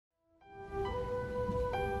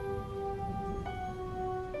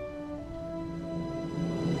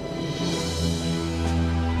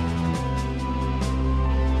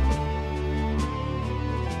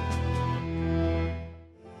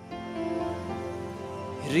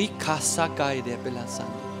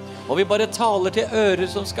Og vi bare taler til ører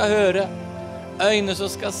som skal høre, øyne som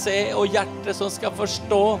skal se, og hjerte som skal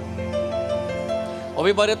forstå. Og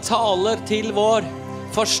vi bare taler til vår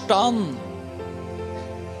forstand.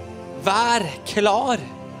 Vær klar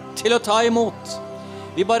til å ta imot.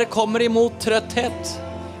 Vi bare kommer imot trøtthet,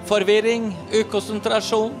 forvirring,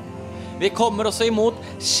 ukonsentrasjon. Vi kommer også imot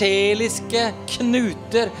sjeliske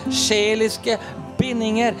knuter, sjeliske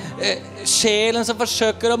bindinger, sjelen som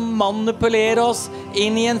forsøker å manipulere oss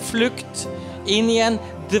inn i en flukt, inn i en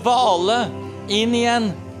dvale, inn i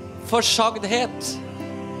en forsagdhet.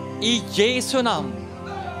 I Jesu navn.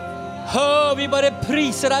 Vi bare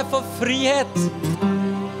priser deg for frihet.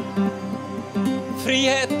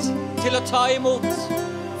 Frihet til å ta imot.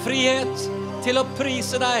 Frihet til å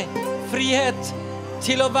prise deg. Frihet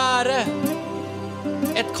til å være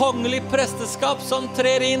et kongelig presteskap som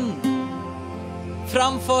trer inn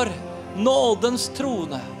framfor nådens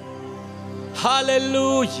trone.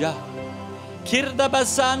 Halleluja. Kirda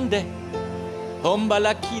basande.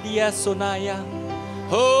 Hombalakidia sonaya.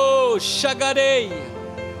 Shagadei.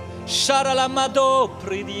 Sharalamado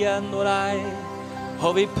pridianorai.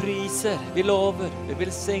 Og vi priser, vi lover, vi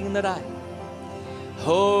velsigner deg.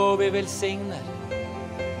 Vi velsigner,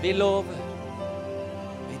 vi lover,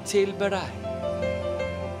 vi tilber deg.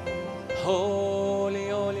 Holy,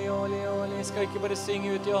 holy, holy, holy. Jeg skal ikke bare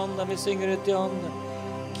synge ut i ånden, vi synger ut i ånden.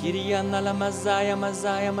 Kiriana la mazaya,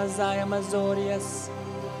 mazaya, mazaya, mazorias.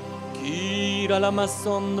 Kira la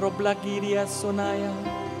masondro blagiria sonaya.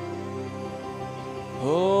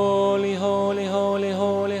 Holy, holy, holy,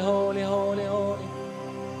 holy, holy, holy, holy.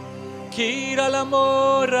 Kira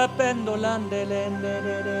l'amore pendolande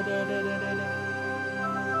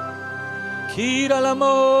Kira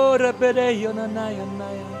l'amore pedeio nanaya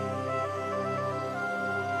naya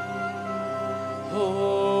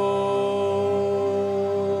Holy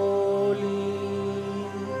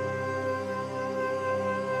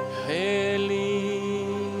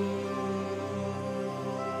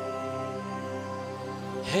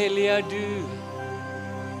Hellig er du,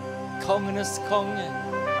 kongenes konge.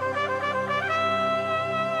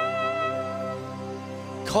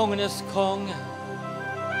 Kongenes konge.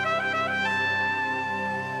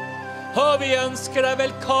 Og vi ønsker deg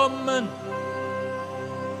velkommen.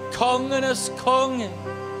 Kongenes konge.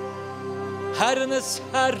 Herrenes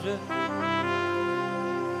herre.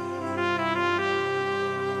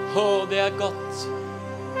 Det er godt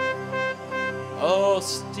å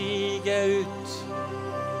stige ut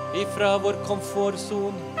ifra vår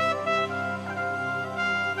komfortzone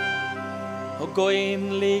og gå inn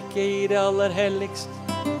like i det aller helligste.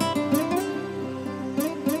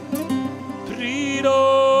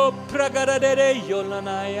 Pragadadere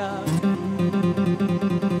yolanaya.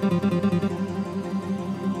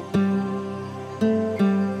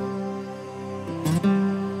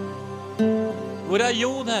 Hvor er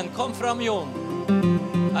Jon hen? Kom fram, Jon.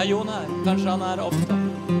 Er Jon her? Kanskje han er opptatt.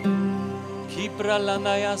 Kipra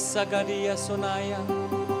lanaya sagadia sonaya.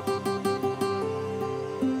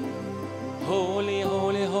 Holy,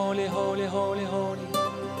 holy, holy, holy, holy, holy.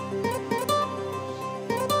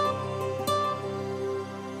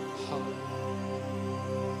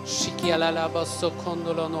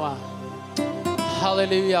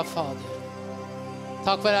 Halleluja, Fader.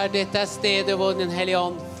 Takk for at dette er stedet hvor den hellige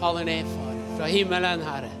ånd faller ned, far, fra himmelen,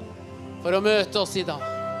 Herre, for å møte oss i dag.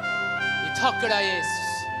 Vi takker deg,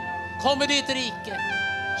 Jesus. Kom med ditt rike.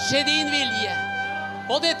 Skje din vilje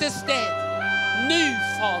på dette sted. Nå,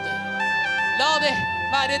 Fader. La det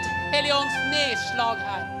være et hellige ånds nedslag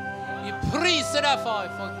her. Vi priser deg, far,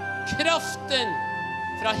 for kraften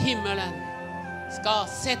fra himmelen skal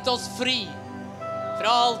sette oss fri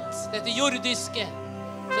fra alt dette jordiske,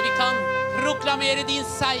 så vi kan proklamere din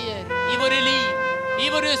seier i våre liv, i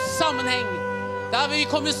våre sammenheng. Der vi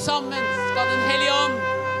kommer sammen, skal den hellige ånd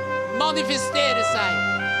manifestere seg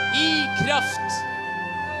i kraft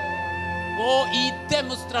og i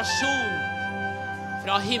demonstrasjon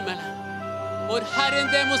fra himmelen, hvor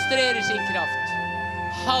Herren demonstrerer sin kraft.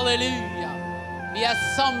 Halleluja! Vi er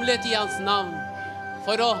samlet i hans navn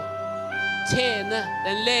for å tjene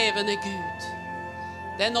den levende Gud,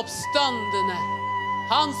 den oppstandende,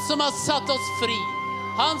 han som har satt oss fri,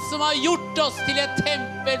 han som har gjort oss til et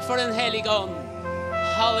tempel for den hellige ånd.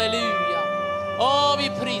 Halleluja! Vi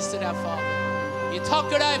priser deg, Fader. Vi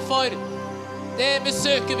takker deg for det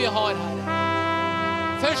besøket vi har, Herre.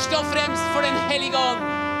 Først og fremst for den hellige ånd,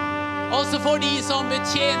 også for de som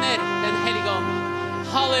betjener den hellige ånd.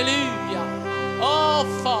 Halleluja!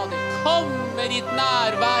 Fader, kom med ditt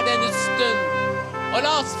nærvær denne stund, og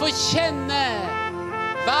la oss få kjenne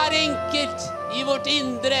hver enkelt i vårt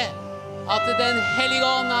indre at den hellige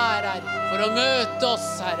ånd er her for å møte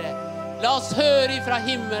oss, Herre. La oss høre ifra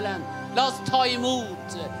himmelen. La oss ta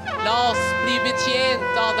imot. La oss bli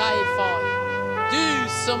betjent av deg, far. Du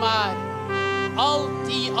som er alt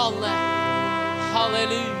i alle.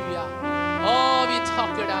 Halleluja. Å, vi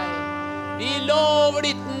takker deg. Vi lover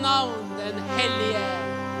ditt navn, den hellige.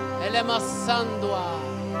 Elemasandua.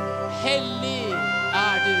 Hellig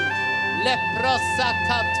er du.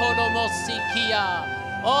 Leprosakatolomosikia.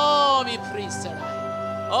 Å, vi priser deg.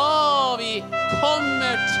 Å, vi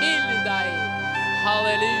kommer til deg.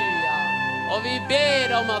 Halleluja. Og vi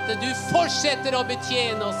ber om at du fortsetter å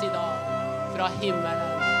betjene oss i dag fra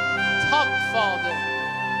himmelen. Takk, Fader,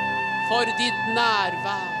 for ditt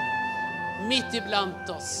nærvær midt iblant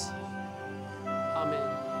oss. Amen.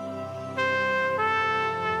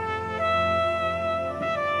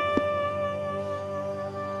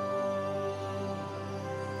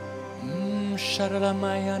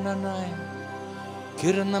 Sharalamayana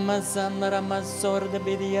Kirnamazana Ramazor de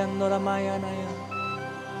Bidiano Ramayana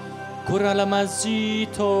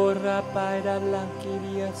Kuralamazito Rapaida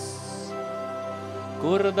Lankirias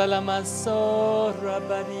Kurdalamaso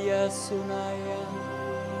Rabadia Sunaya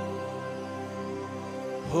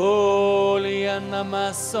Holy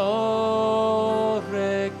Anamaso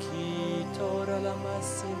Rekitora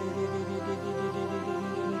Lamasidi.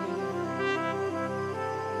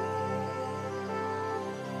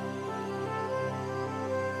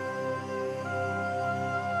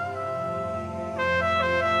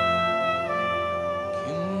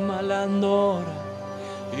 Malandora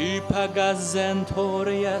I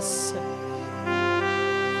pagazentorias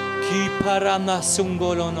Ki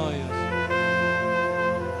paranasungolonoyos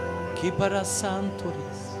Ki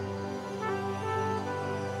parasantoris.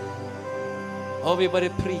 Og vi bare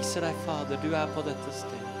priser deg, Fader, du er på dette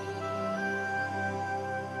sted.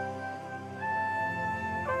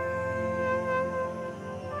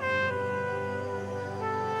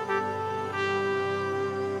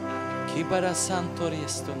 Ki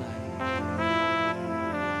parasantoris tonai.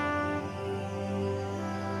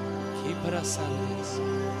 Brasandes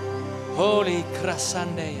Holy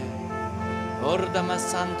Krasandeya Orda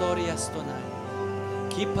Masantorias tonai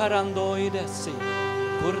Ki parandoidesi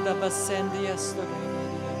Kurda Basendias tonai.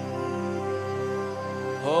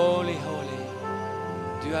 Holy, holy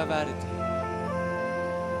Du er verdig.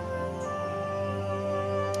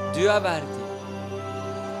 Du er verdig.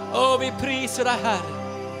 Og vi priser deg, Herre.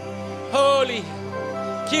 Holy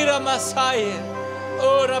Kira Masai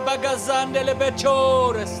Ora bagazandele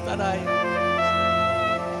bechore starai.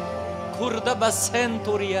 Kurda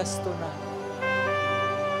basenturiastona.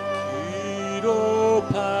 Kiro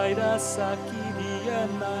paira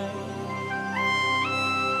sakirianai.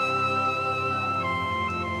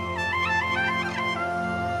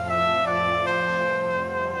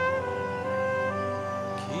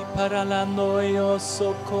 Ki paralanoio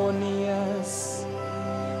sokonias.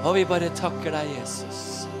 Og vi bare takker deg,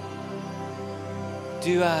 Jesus.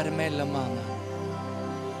 Du er mellommannen.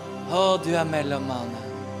 Å, du er mellommannen.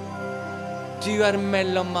 Du er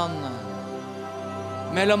mellommannen.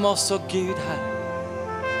 Mellom oss og Gud, Herre.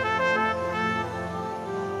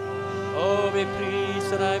 Å, vi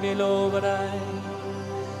priser deg, vi lover deg.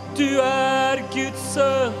 Du er Guds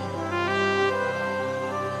sønn.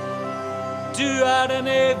 Du er den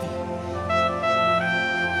evige.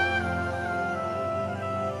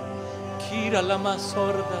 Kira lama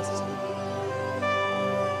sordas.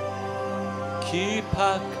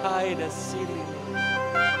 Kipa kaida sili.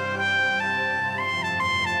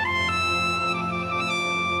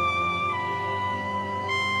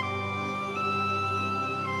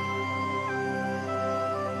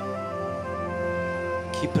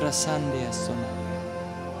 Kiprasandi asona.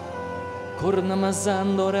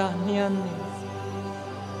 Kurnamazando rahniani.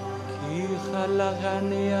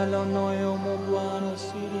 Kihalagani alonoyo moguano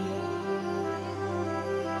siria.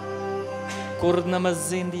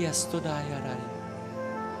 Kurnamazindi astudayara.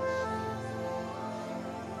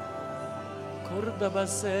 Kurda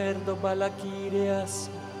baserdo balakirias.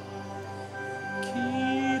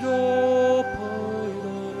 Kiro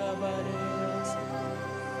poiro lavareas.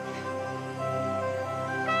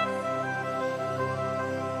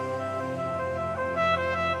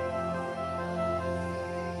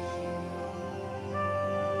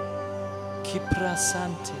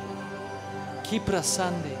 Kiprasante.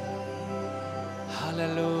 Kiprasande.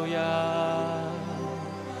 Hallelujah.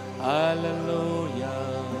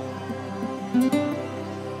 Hallelujah.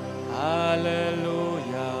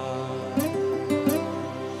 Hallelujah.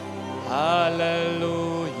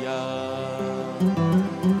 Hallelujah.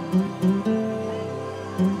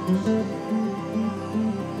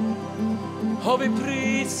 Og vi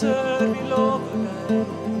priser vi lover deg.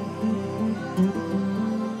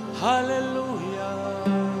 Halleluja.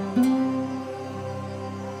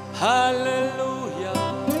 Halleluja.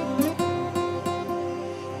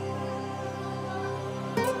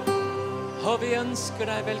 Og vi ønsker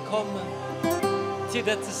deg velkommen til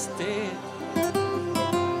dette sted.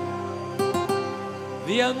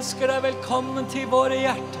 Vi ønsker deg velkommen til våre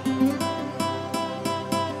hjerter.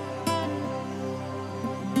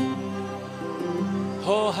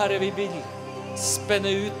 Å, Herre, vi vil spenne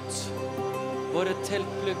ut våre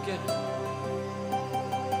teltplugger.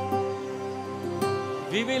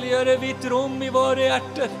 Vi vil gjøre vidt rom i våre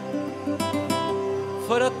hjerter,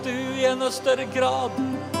 for at du i enda større grad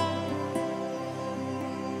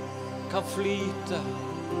kan flyte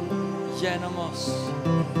gjennom oss.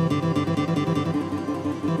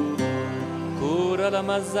 Kura la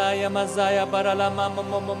mazaya mazaya bara la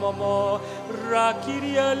mamo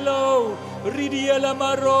rakiria lo ridia la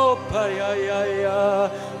maropa ya ya ya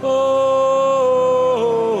oh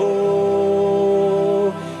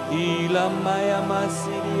ila maya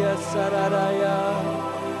masiria sararaya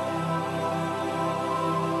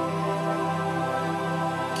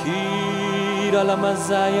kira la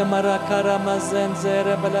mazaya marakara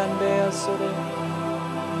mazenzere balande sore.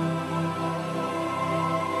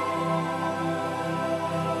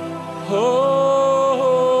 Oh,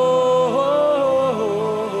 oh, oh,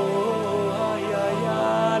 oh, ay, ay,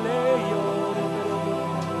 ale, yo,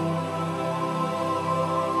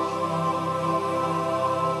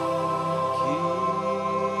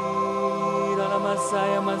 Kira la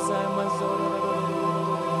masaya, masaya, masora.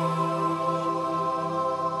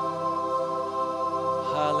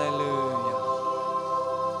 Hallelujah.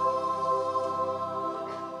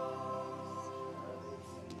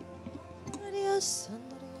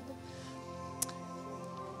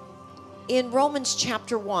 In Romans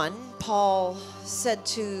chapter 1, Paul said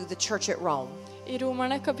to the church at Rome, I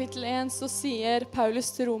Romerne kapittel 1 så sier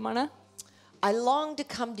Paulus til romerne, I long to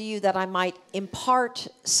come to you that I might impart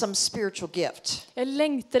some spiritual gift, jeg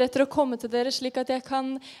lengter etter å komme til dere slik at jeg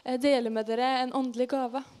kan dele med dere en åndelig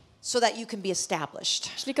gave, so that you can be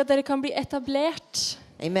established. slik at dere kan bli etablert.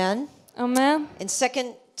 Amen. Amen. In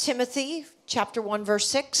 2 Timothy chapter 1 verse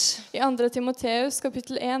 6, I 2. Timoteus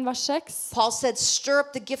kapittel 1 vers 6 Paul said, stir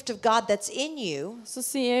up the gift of God that's in you så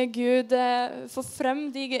sier Gud, få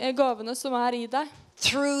frem de gavene som i deg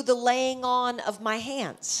through the laying on of my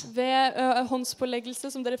hands. ved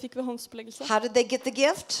håndspåleggelse, som dere fikk ved håndspåleggelse. How did they get the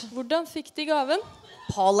gift? Hvordan fikk de gaven?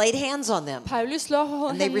 Paul laid hands on them. Paulus la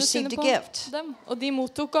And they hendene sine received a på gift. dem, og de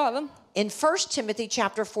mottok gaven. In 1 Timothy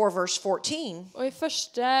chapter 4 verse 14, Og i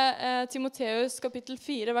 1. Timoteus kapittel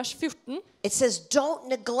 4 vers 14 it says, don't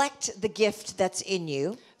neglect the gift that's in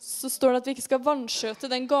you så står det at vi ikke skal vanskjøte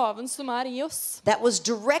den gaven som i oss, that was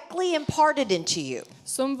directly imparted into you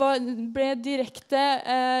som ble direkte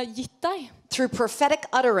gitt deg through prophetic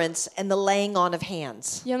utterance and the laying on of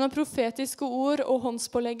hands. gjennom profetiske ord og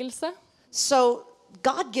håndspåleggelse. So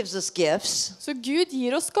God gives us gifts, Så Gud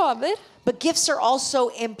gir oss gaver, but gifts are also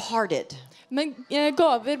imparted. men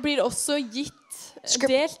gaver blir også gitt,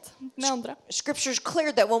 delt med andre. Scripture is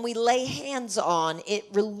clear that when we lay hands on, it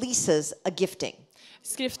releases a gifting.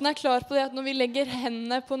 Skriften klar på det at når vi legger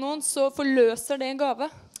hendene på noen, så forløser det en gave.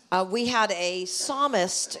 We had a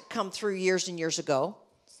psalmist come through years and years ago.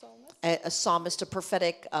 A psalmist, a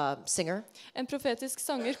prophetic singer. En profetisk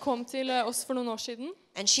sanger kom til oss for noen år siden.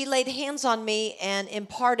 And she laid hands on me and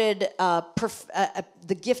imparted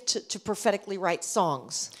the gift to prophetically write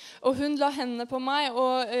songs. Og hun la hendene på meg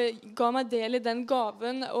og ga meg del i den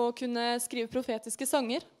gaven å kunne skrive profetiske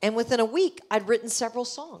sanger. And within a week, I'd written several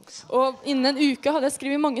songs. Og innen en uke hadde jeg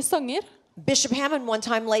skrevet mange sanger. Bishop Hamon one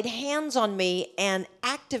time laid hands on me and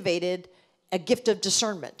activated a gift of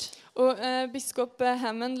discernment. Og biskop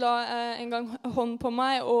Hamon la en gang hånd på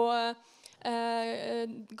meg og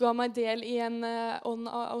ga meg del i en ånd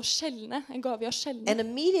av skjellene, en gave av skjellene. And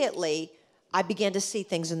immediately, I began to see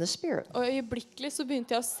things in the spirit. Og øyeblikkelig så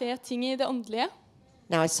begynte jeg å se ting i det åndelige.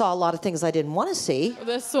 Now, I saw a lot of things I didn't want to see. Og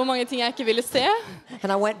det så mange ting jeg ikke ville se.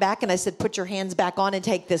 And I went back and I said, put your hands back on and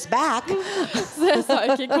take this back. Så jeg sa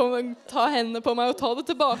ikke, kom, ta hendene på meg og ta det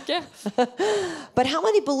tilbake. But how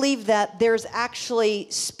many believe that there's actually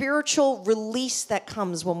spiritual release that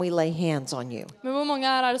comes when we lay hands on you? Men hvor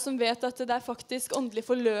mange det som vet at det faktisk åndelig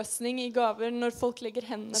forløsning i gaver når folk legger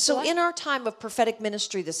hendene So på in deg? our time of prophetic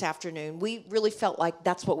ministry this afternoon, we really felt like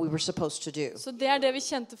that's what we were supposed to do. Så det det vi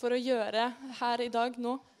kjente for å gjøre her i dag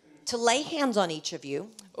nå. To lay hands on each of you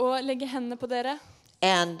Og legge hendene på dere.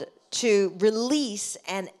 and to release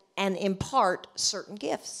and and impart certain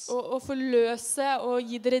gifts. Og forløse og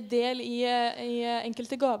gi dere del i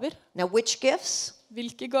enkelte gaver. Now, which gifts?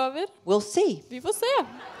 Hvilke gaver? We'll see. Vi får se.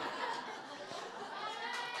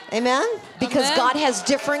 Amen? Because Amen. God has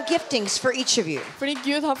different giftings for each of you. Fordi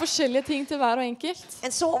Gud har forskjellige ting til hver og enkelt.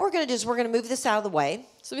 And so what we're going to do is we're going to move this out of the way.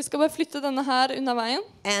 Så vi skal bare flytte denne her unna veien.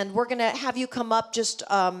 And we're going to have you come up just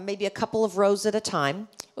maybe a couple of rows at a time.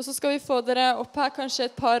 Og så skal vi få dere opp her kanskje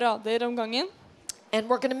et par rader om gangen. And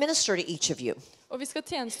we're going to minister to each of you. Og vi skal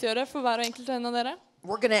tjenestegjøre for hver og enkelt en av dere.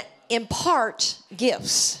 We're going to impart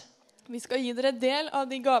gifts. Vi skal gi dere del av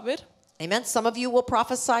de gaver. Amen. Some of you will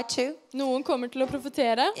prophesy too Noen kommer til å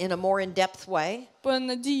profetere in a more in-depth way. på en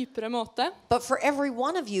dypere måte. But for every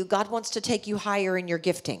one of you, God wants to take you higher in your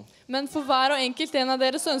gifting. Men for hver og enkelt en av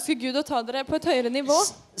dere så ønsker Gud å ta dere på et høyere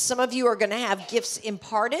nivå. Some of you are going to have gifts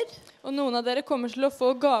imparted. Og noen av dere kommer til å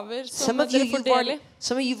få gaver som Some of dere you, får del i.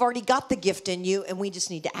 some of you've already got the gift in you, and we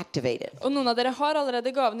just need to activate it. Og noen av dere har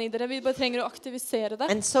allerede gavene i dere. Vi bare trenger å aktivisere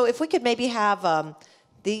det. And so if we could maybe have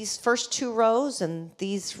these first two rows and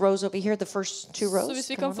these rows over here, the first two rows. Så hvis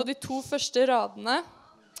vi come kan on få up. de to første radene.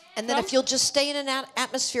 And then if you'll just stay in an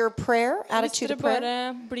atmosphere of prayer, Hvis attitude dere of prayer.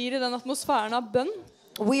 bare blir i den atmosfæren av bønn,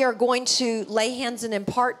 We are going to lay hands and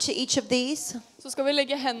impart to each of these. så skal vi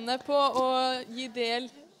legge hendene på og gi del.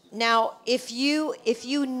 Now, if you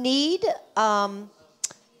need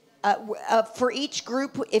for each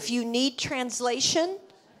group, if you need translation,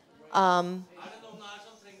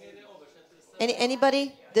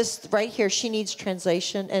 anybody? This right here, she needs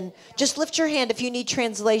translation, and just lift your hand if you need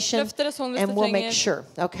translation, Løft deres hånd hvis and du we'll make trenger. sure.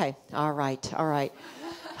 Okay, all right, all right.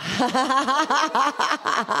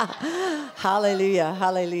 Hallelujah,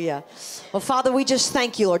 hallelujah. Well, Father, we just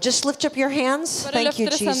thank you, Lord. Just lift up your hands. Bare Thank you,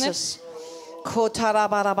 løft deres Jesus.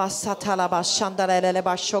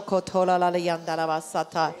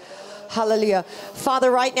 Hallelujah.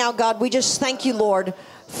 Father, right now, God, we just thank you, Lord,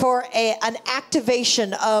 for an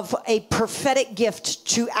activation of a prophetic gift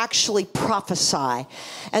to actually prophesy.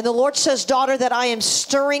 And the Lord says, daughter, that I am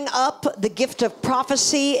stirring up the gift of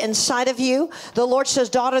prophecy inside of you. The Lord says,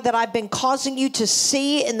 daughter, that I've been causing you to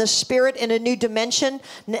see in the Spirit in a new dimension.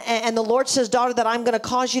 And the Lord says, daughter, that I'm going to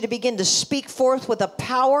cause you to begin to speak forth with a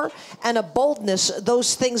power and a boldness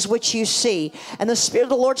those things which you see. And the Spirit of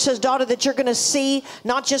the Lord says, daughter, that you're going to see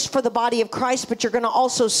not just for the body of Christ, but you're going to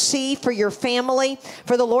also see for your family.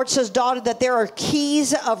 For the Lord says, daughter, that there are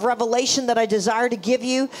keys of revelation that I desire to give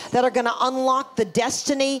you that are going to unlock the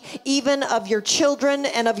destiny even of your children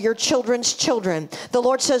and of your children's children. The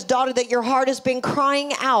Lord says, daughter, that your heart has been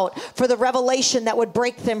crying out for the revelation that would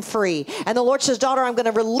break them free. And the Lord says, daughter, I'm going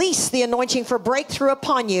to release the anointing for breakthrough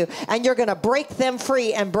upon you, and you're going to break them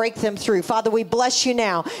free and break them through. Father, we bless you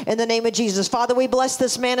now in the name of Jesus. Father, we bless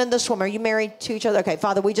this man and this woman. Are you married to each other? Okay,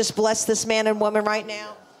 Father, we just bless this man and woman right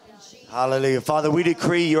now. Hallelujah. Father, we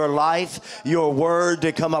decree your life, your word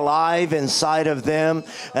to come alive inside of them.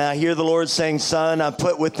 I hear the Lord saying, son, I've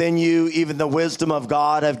put within you even the wisdom of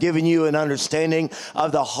God. I've given you an understanding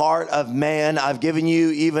of the heart of man. I've given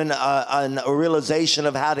you even a realization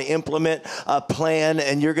of how to implement a plan,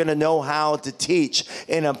 and you're going to know how to teach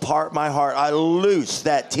and impart my heart. I loose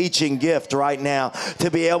that teaching gift right now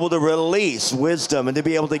to be able to release wisdom and to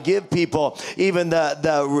be able to give people even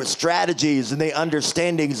the strategies and the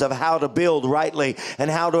understandings of how to build rightly and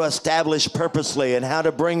how to establish purposely and how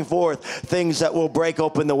to bring forth things that will break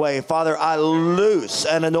open the way. Father, I loose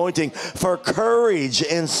an anointing for courage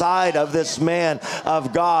inside of this man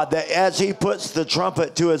of God, that as he puts the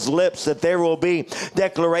trumpet to his lips, that there will be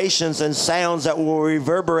declarations and sounds that will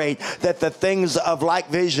reverberate, that the things of like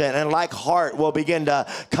vision and like heart will begin to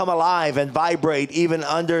come alive and vibrate even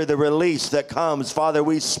under the release that comes. Father,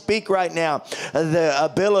 we speak right now the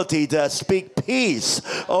ability to speak peace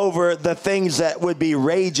over the things that would be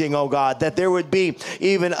raging, oh God, that there would be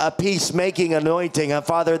even a peacemaking anointing, and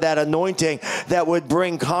Father, that anointing that would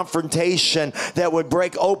bring confrontation, that would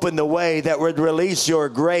break open the way, that would release your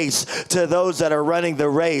grace to those that are running the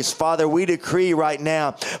race. Father, we decree right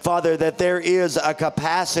now, Father, that there is a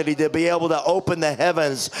capacity to be able to open the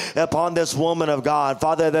heavens upon this woman of God.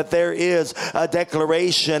 Father, that there is a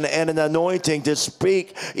declaration and an anointing to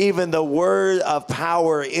speak even the word of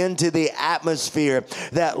power into the atmosphere,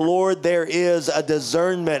 that Lord, there is a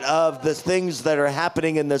discernment of the things that are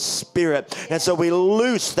happening in the spirit. And so we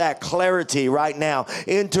loose that clarity right now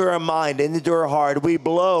into her mind and into her heart. We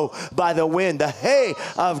blow by the wind, the hey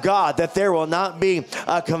of God, that there will not be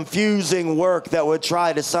a confusing work that would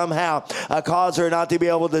try to somehow cause her not to be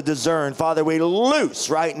able to discern. Father, we loose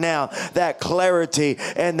right now that clarity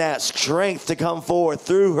and that strength to come forth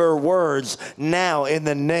through her words now in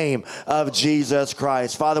the name of Jesus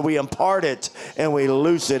Christ. Father, we impart it and we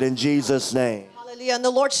loose it in in Jesus' name. Hallelujah. And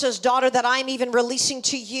the Lord says, daughter, that I'm even releasing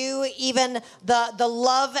to you even the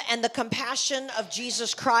love and the compassion of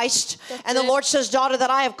Jesus Christ. And the Lord says, daughter, that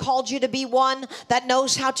I have called you to be one that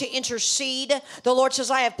knows how to intercede. The Lord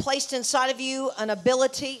says, I have placed inside of you an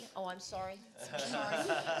ability. Oh, I'm sorry.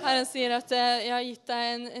 Herren sier at jeg har gitt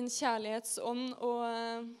deg en kjærlighetsånd og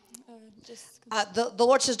the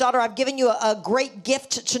Lord says, daughter, I've given you a great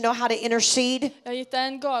gift to know how to intercede. Jeg har gitt deg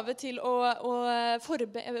en gave til å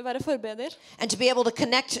være forbeder. And to be able to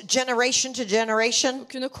connect generation to generation.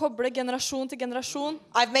 Kunne koble generasjon til generasjon.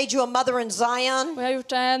 I've made you a mother in Zion. Og jeg har gjort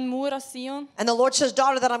deg en mor av Sion. And the Lord says,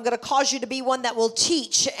 daughter, that I'm going to cause you to be one that will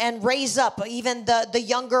teach and raise up even the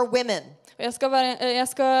younger women. Jeg skal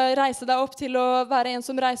reise deg opp til å være en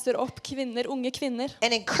som reiser opp kvinner, unge kvinner.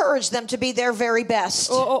 And encourage them to be their very best.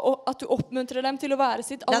 Og at du oppmuntrer dem til å være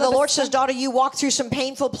sitt aller beste. Now the Lord beste. says, daughter, you walk through some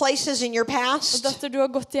painful places in your past. Og datter, du har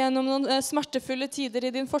gått gjennom noen smertefulle tider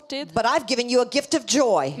i din fortid. But I've given you a gift of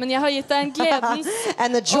joy. Men jeg har gitt deg en gledens.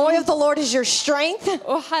 And the joy of the Lord is your strength.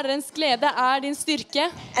 Og Herrens glede din styrke.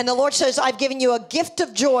 And the Lord says, I've given you a gift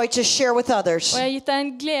of joy to share with others. Og jeg har gitt deg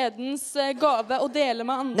en gledens gave å dele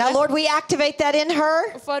med andre. Now Lord, we activate that in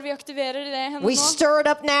her. Og far, vi aktiverer det henne we nå. stir it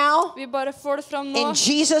up now. Vi bare får det fram nå. In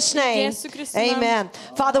Jesus' name. Jesu Kristi navn. Amen.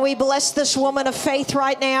 Father, we bless this woman of faith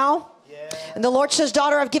right now. And the Lord says,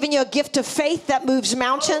 daughter, I've given you a gift of faith that moves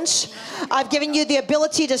mountains. I've given you the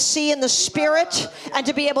ability to see in the Spirit and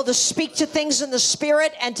to be able to speak to things in the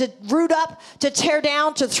Spirit and to root up, to tear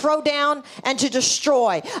down, to throw down, and to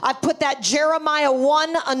destroy. I've put that Jeremiah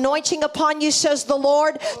 1 anointing upon you, says the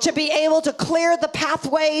Lord, to be able to clear the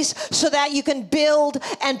pathways so that you can build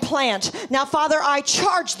and plant. Now, Father, I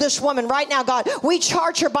charge this woman right now, God. We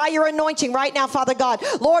charge her by your anointing right now, Father God.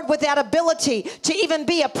 Lord, with that ability to even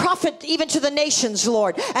be a prophet, even to the nations,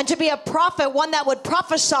 Lord, and to be a prophet, one that would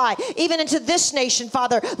prophesy even into this nation,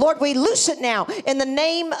 Father. Lord, we loose it now in the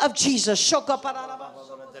name of Jesus.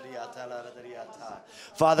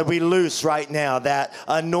 Father, we loose right now that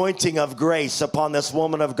anointing of grace upon this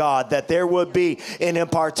woman of God, that there would be an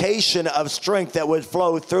impartation of strength that would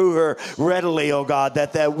flow through her readily, oh God,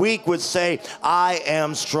 that the weak would say, I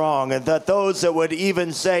am strong, and that those that would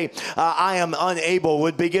even say, I am unable,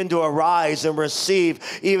 would begin to arise and receive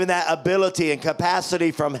even that ability and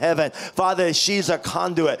capacity from heaven. Father, she's a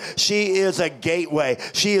conduit. She is a gateway.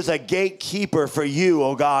 She is a gatekeeper for you,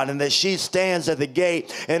 oh God, and that she stands at the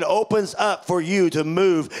gate and opens up for you to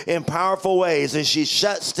move in powerful ways, and she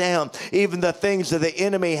shuts down even the things that the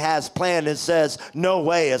enemy has planned and says, no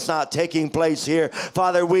way, it's not taking place here.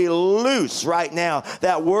 Father, we loose right now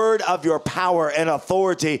that word of your power and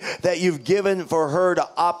authority that you've given for her to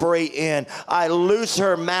operate in. I loose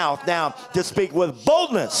her mouth now to speak with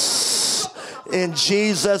boldness in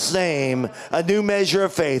Jesus' name. A new measure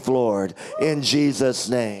of faith, Lord, in Jesus'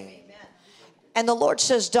 name. And the Lord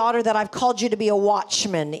says, daughter, that I've called you to be a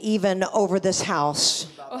watchman even over this house.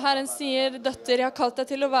 Og Herren sier, døtter, jeg har kalt deg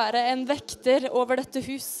til å være en vekter over dette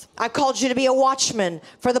hus. I called you to be a watchman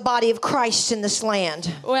for the body of Christ in this land.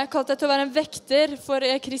 Og jeg har kalt deg til å være en vekter for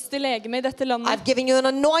Kristi legeme i dette landet. I've given you an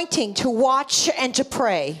anointing to watch and to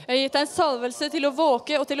pray. Jeg har gitt deg en salvelse til å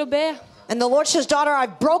våke og til å be. And the Lord says, daughter,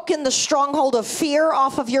 I've broken the stronghold of fear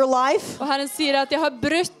off of your life. Og Herren sier at jeg har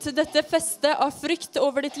brutt dette festet av frykt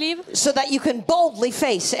over ditt liv. So that you can boldly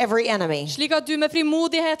face every enemy. Slik at du med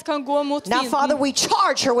frimodighet kan gå mot fienden. Now, Father, we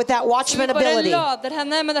charge her with that watchman ability. Så vi bare lader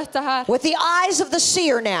henne med dette her. With the eyes of the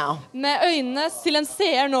seer now. Med øynene til en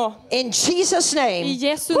seer nå. In Jesus' name. I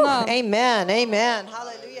Jesu navn. Amen. Amen.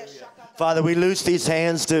 Hallelujah. Father, we loose these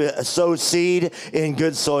hands to sow seed in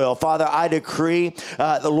good soil. Father, I decree,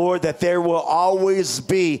 the Lord, that there will always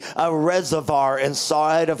be a reservoir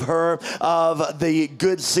inside of her of the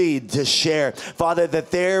good seed to share. Father,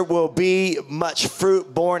 that there will be much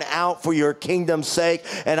fruit borne out for your kingdom's sake.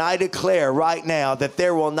 And I declare right now that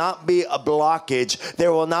there will not be a blockage.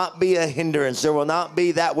 There will not be a hindrance. There will not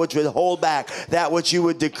be that which would hold back that which you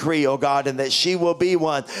would decree, oh God, and that she will be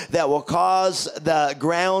one that will cause the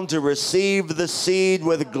ground to receive the seed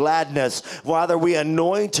with gladness. Father, we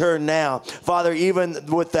anoint her now, Father, even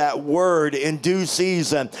with that word in due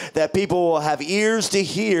season, that people will have ears to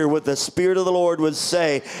hear what the Spirit of the Lord would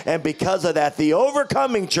say, and because of that, the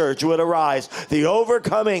overcoming church would arise. The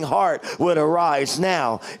overcoming heart would arise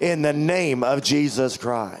now in the name of Jesus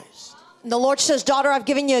Christ. The Lord says, daughter, I've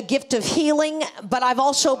given you a gift of healing, but I've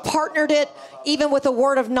also partnered it even with a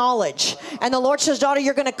word of knowledge. And the Lord says, daughter,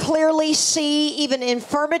 you're going to clearly see even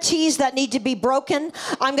infirmities that need to be broken.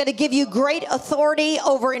 I'm going to give you great authority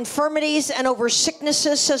over infirmities and over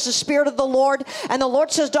sicknesses, says the Spirit of the Lord. And the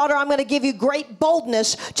Lord says, daughter, I'm going to give you great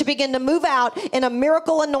boldness to begin to move out in a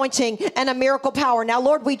miracle anointing and a miracle power. Now,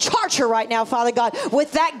 Lord, we charge her right now, Father God,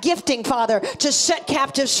 with that gifting, Father, to set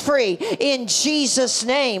captives free in Jesus'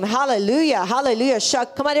 name. Hallelujah. Hallelujah.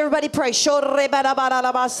 Come on, everybody pray.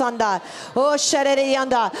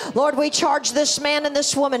 Lord, we charge this man and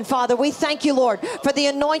this woman, Father. We thank you, Lord, for the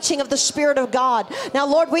anointing of the Spirit of God. Now,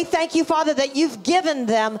 Lord, we thank you, Father, that you've given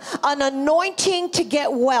them an anointing to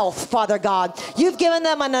get wealth, Father God. You've given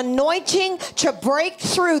them an anointing to break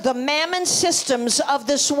through the mammon systems of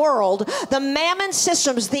this world, the mammon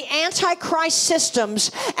systems, the antichrist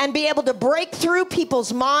systems, and be able to break through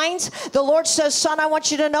people's minds. The Lord says, son, I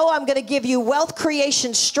want you to know I'm going to give you wealth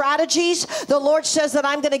creation strategies. The Lord says that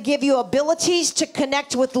I'm going to give you abilities to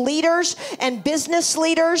connect with leaders and business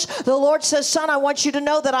leaders. The Lord says, son, I want you to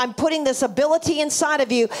know that I'm putting this ability inside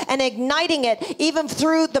of you and igniting it even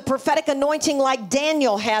through the prophetic anointing like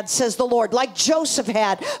Daniel had, says the Lord, like Joseph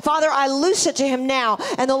had. Father, I loose it to him now.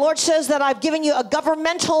 And the Lord says that I've given you a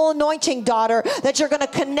governmental anointing, daughter, that you're going to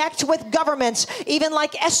connect with governments, even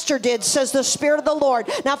like Esther did, says the Spirit of the Lord.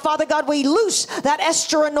 Now, Father God, we loose that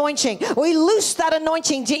Esther anointing. We loose that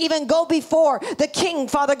anointing to even go before the king,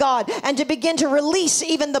 Father God, and to begin to release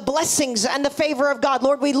even the blessings and the favor of God.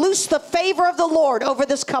 Lord, we loose the favor of the Lord over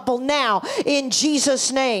this couple now in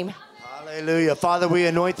Jesus' name. Hallelujah. Father, we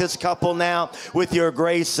anoint this couple now with your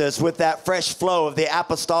graces, with that fresh flow of the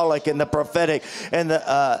apostolic and the prophetic and the,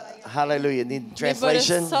 hallelujah. Need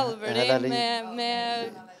translation?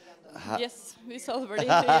 Yes.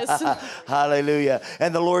 Yes. Hallelujah.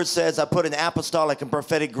 And the Lord says, I put an apostolic and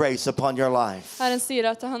prophetic grace upon your life. Herren sier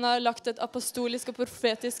at han har lagt et apostolisk og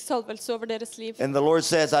profetisk salvelse over deres liv. And the Lord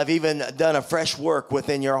says, I've even done a fresh work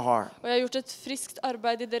within your heart. Og jeg har gjort et friskt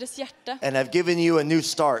arbeid I deres hjerte. And I've given you a new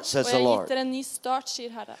start, says the Og jeg har Lord. gitt dere en ny start, sier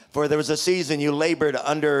Herren. For there was a season you labored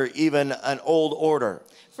under even an old order.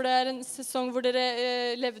 For det en sesong hvor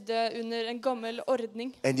dere levde under en gammel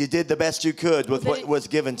ordning. And you did the best you could with what was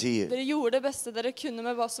given to you. Dere gjorde det beste dere kunne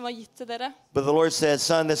med hva som var gitt til dere. But the Lord says,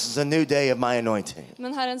 son, this is a new day of my anointing.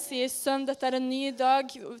 Men Herren sier, sønn, dette en ny dag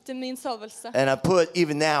til min salvelse. And I put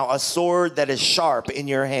even now a sword that is sharp in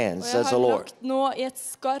your hands, says the Og jeg har Lord. lagt nå et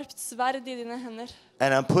skarpt sverd I dine hender.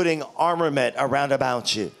 And I'm putting armament around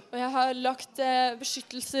about you. Og jeg har lagt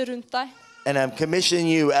beskyttelse rundt deg. And I'm commissioning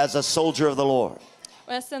you as a soldier of the Lord.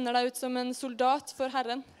 Og jeg sender deg ut som en soldat for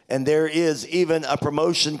Herren. And there is even a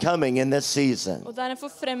promotion coming in this season. Og det en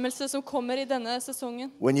forfremmelse som kommer I denne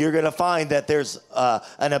sesongen. When you're going to find that there's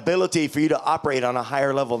an ability for you to operate on a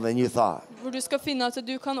higher level than you thought. Hvor du skal finne at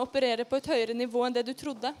du kan operere på et høyere nivå enn det du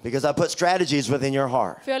trodde. Because I put strategies within your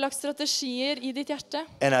heart. For jeg har lagt strategier I ditt hjerte.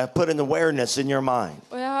 And I put an awareness in your mind.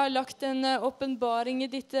 Og jeg har lagt en åpenbaring I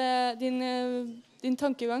din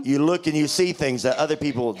tankegang. You look and you see things that other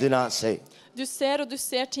people do not see. Du ser og du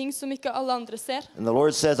ser ting som ikke alle andre ser. And the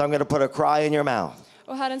Lord says, I'm going to put a cry in your mouth.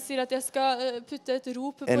 Og Herren sier at jeg skal putte et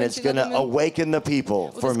rop på And it's going to awaken the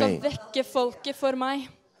people for me. Og det skal vekke folket for meg.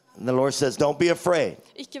 And the Lord says, don't be afraid.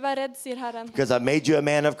 Ikke vær redd, sier Herren. Because I've made you a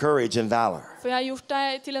man of courage and valor. For jeg har gjort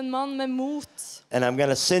deg til en mann med mot. And I'm going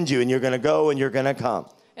to send you and you're going to go and you're going to come.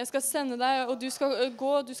 Jeg skal sende deg, og du skal gå,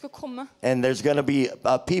 og du skal komme. And there's going to be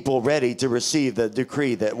people ready to receive the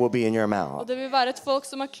decree that will be in your mouth. Og det vil være et folk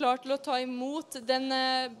som klar til å ta imot den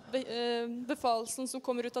befalelsen som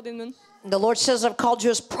kommer ut av din munn. The Lord says, I've called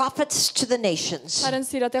you as prophets to the nations. Herren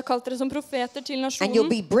sier at jeg har kalt dere som profeter til nasjonen. And you'll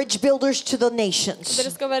be bridge builders to the nations. Og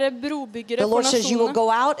dere skal være brobyggere The for Lord says you will nasjonene.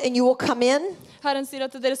 go out and you will come in. Herren sier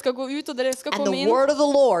at dere skal gå ut, og dere skal And komme the inn. word of the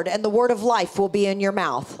Lord and the word of life will be in your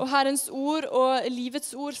mouth. Og Herrens ord og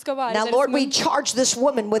livets ord skal være Now, deres Lord, we munn. charge this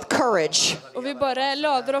woman with courage. Og vi bare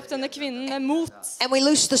lader opp denne kvinnen med mot. And we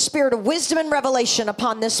loose the spirit of wisdom and revelation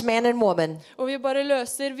upon this man and woman. Og vi bare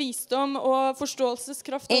løser visdom og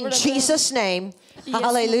forståelseskraft over In dette. Jesus' name. Yes.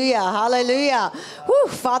 Hallelujah. Hallelujah. Woo,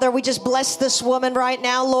 Father, we just bless this woman right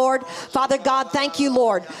now, Lord. Father God, thank you,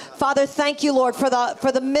 Lord. Father, thank you, Lord, for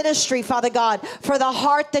the ministry, Father God, for the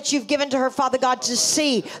heart that you've given to her, Father God, to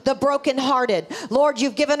see the brokenhearted. Lord,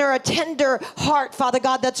 you've given her a tender heart, Father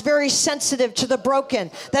God, that's very sensitive to the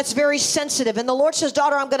broken, that's very sensitive. And the Lord says,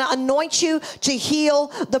 daughter, I'm going to anoint you to heal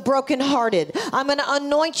the brokenhearted. I'm going to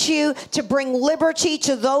anoint you to bring liberty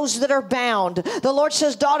to those that are bound. The Lord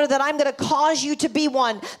says, daughter, that I'm going to cause you to be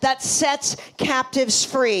one that sets captives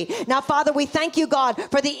free. Now, Father, we thank you, God,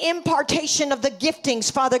 for the impartation of the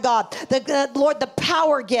giftings, Father God, Lord, the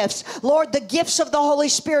power gifts, Lord, the gifts of the Holy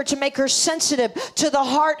Spirit to make her sensitive to the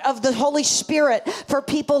heart of the Holy Spirit for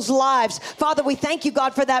people's lives. Father, we thank you,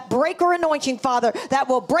 God, for that breaker anointing, Father, that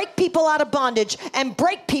will break people out of bondage and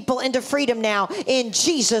break people into freedom now in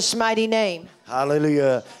Jesus' mighty name.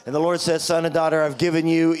 Hallelujah. And the Lord says, son and daughter, I've given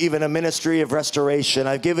you even a ministry of restoration.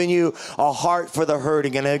 I've given you a heart for the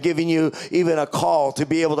hurting, and I've given you even a call to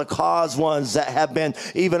be able to cause ones that have been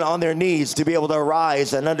even on their knees to be able to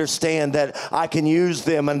rise and understand that I can use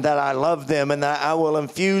them and that I love them and that I will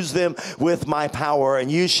infuse them with my power. And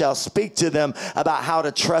you shall speak to them about how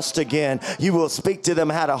to trust again. You will speak to them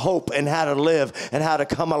how to hope and how to live and how to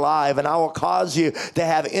come alive. And I will cause you to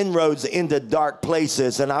have inroads into dark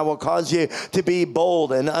places. And I will cause you to be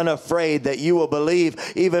bold and unafraid, that you will believe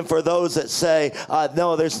even for those that say,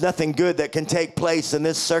 no, there's nothing good that can take place in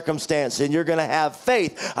this circumstance, and you're going to have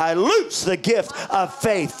faith. I loose the gift of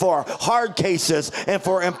faith for hard cases and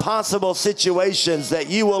for impossible situations,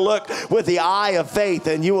 that you will look with the eye of faith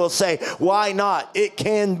and you will say, why not? It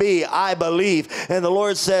can be. I believe. And the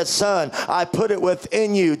Lord says, son, I put it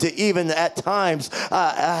within you to even at times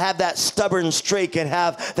have that stubborn streak and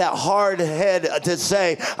have that hard head to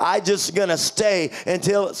say, I just going to stay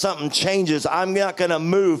until something changes. I'm not going to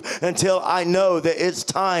move until I know that it's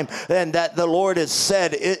time and that the Lord has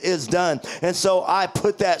said it is done. And so I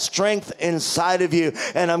put that strength inside of you,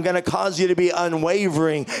 and I'm going to cause you to be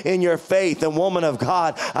unwavering in your faith. And woman of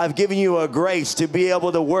God, I've given you a grace to be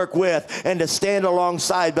able to work with and to stand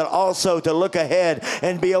alongside, but also to look ahead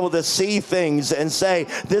and be able to see things and say,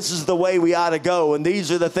 this is the way we ought to go, and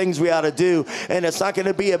these are the things we ought to do. And it's not going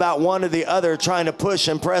to be about one or the other trying to push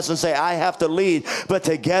and press and say, I have to lead, but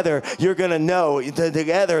together you're going to know that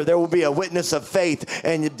together there will be a witness of faith,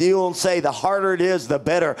 and you'll say the harder it is, the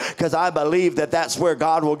better, because I believe that that's where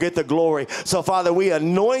God will get the glory. So Father, we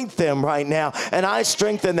anoint them right now, and I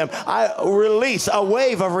strengthen them. I release a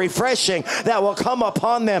wave of refreshing that will come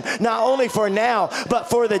upon them, not only for now, but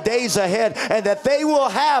for the days ahead, and that they will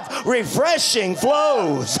have refreshing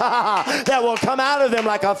flows that will come out of them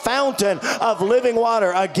like a fountain of living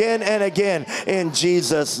water again and again in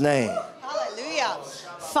Jesus' name. Hallelujah.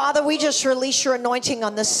 Father, we just release your anointing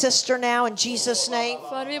on this sister now in Jesus' name.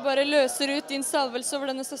 Far, vi bare løser ut din salvelse over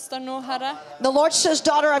denne søsteren nå, Herre. The Lord says,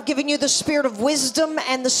 daughter, I've given you the spirit of wisdom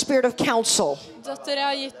and the spirit of counsel. Datter, jeg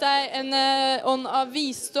har gitt deg en ånd av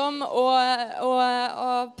visdom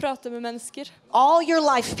og prate med mennesker. All your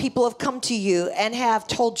life, people have come to you and have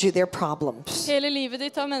told you their problems. Hele livet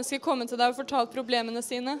ditt har mennesker kommet til deg og fortalt problemene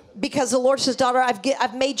sine. Because the Lord says, daughter,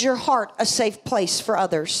 I've made your heart a safe place for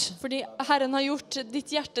others. Fordi Herren har gjort ditt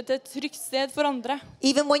hjerte til et trygt sted for andre.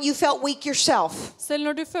 Even when you felt weak yourself. Selv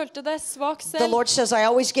når du følte deg svak selv. The Lord says, I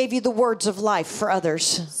always gave you the words of life for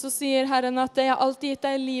others. Så sier Herren at jeg har alltid gitt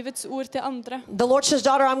deg livets ord til andre. The Lord says,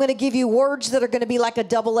 daughter, I'm going to give you words that are going to be like a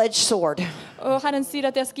double-edged sword. Og Herren sier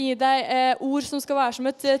at jeg skal gi deg ord som skal være som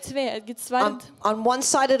et tveegget sverd. On one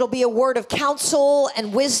side it'll be a word of counsel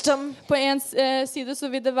and wisdom. På en side så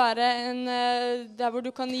vil det være der hvor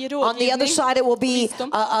du kan gi rådgivning. On the other side it will be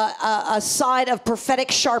a side of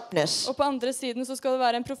prophetic sharpness. Og på andre siden så skal det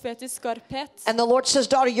være en profetisk skarphet. And the Lord says,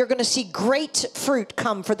 daughter, you're going to see great fruit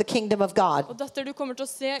come for the kingdom of God. Og datter, du kommer til å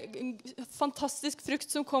se fantastisk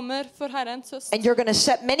frukt som kommer for Herrens høst. And you're going to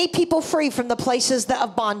set many people free from the places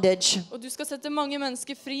of bondage. Og du skal sette mange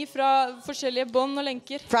mennesker fri fra forskjellige bånd og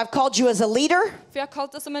lenker. For I've called you as a leader. For jeg har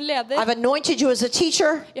kalt deg som en leder. I've anointed you as a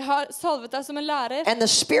teacher. Jeg har salvet deg som en lærer. And the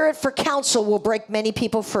spirit for counsel will break many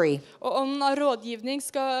people free. Og ånden av rådgivning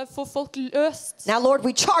skal få folk løst. Now, Lord,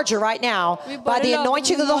 we charge her right now by the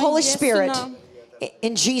anointing of the Holy Spirit.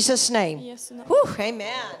 In Jesus' name. Whew, amen.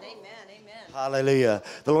 Hallelujah.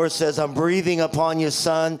 The Lord says, I'm breathing upon you,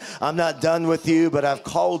 son. I'm not done with you, but I've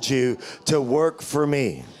called you to work for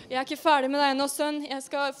me. Jeg er ikke ferdig med deg nå, sønn. Jeg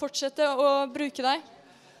skal fortsette å bruke deg.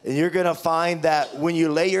 And you're going to find that when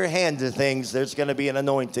you lay your hand to things, there's going to be an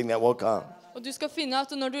anointing that will come. Og du skal finne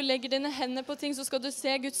at når du legger dine hender på ting, så skal du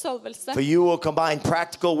se Guds salvelse. For you will combine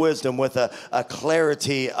practical wisdom with a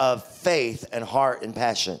clarity of faith and heart and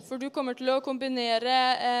passion. For du kommer til å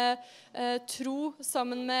kombinere tro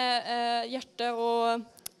sammen med hjerte og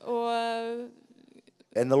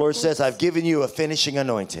And the Lord says, I've given you a finishing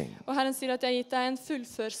anointing. Og Herren sier at jeg har gitt deg en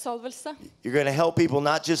fullførsalvelse. You're going to help people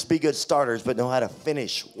not just be good starters, but know how to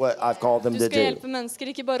finish what I've called them Du to skal do. hjelpe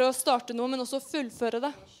mennesker ikke bare å starte noe, men også å fullføre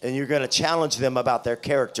det. And you're going to challenge them about their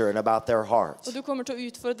character and about their heart. Og du kommer til å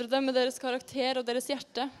utfordre dem med deres karakter og deres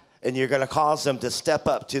hjerte. And you're going to cause them to step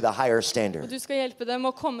up to the higher Og standard. du skal hjelpe dem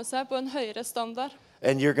å komme seg på en høyere standard.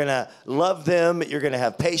 And you're going to love them. You're going to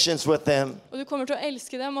have patience with them. Og du kommer til å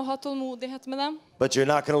elske dem og ha tålmodighet med dem. But you're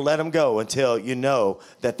not going to let them go until you know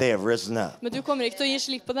that they have risen up. Men du kommer ikke til å gi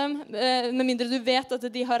slipp på dem, med mindre du vet at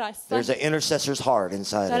de har reist There's seg. an intercessor's heart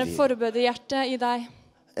inside Det of en you. forbøderhjerte i deg.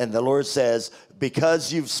 And the Lord says,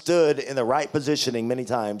 because you've stood in the right positioning many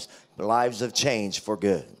times, lives have changed for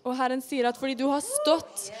good. Og Herren sier at fordi du har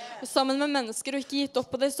stått sammen med mennesker og ikke gitt opp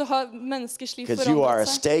på det, så har menneskers liv Because you are a forandret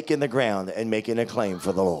seg. stake in the ground and making a claim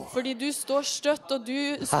for the Lord. Fordi du står støtt, og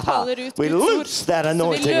du taler ut We Guds ord. loose that Så vi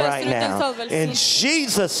anointing løser right ut den now. salvelsen. In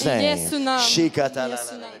Jesus' I name. Jesu navn. I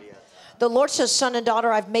Jesu navn. The Lord says, son and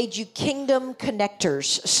daughter, I've made you kingdom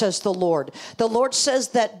connectors, says the Lord. The Lord says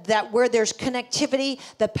that where there's connectivity,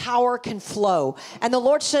 the power can flow. And the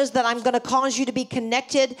Lord says that I'm going to cause you to be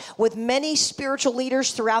connected with many spiritual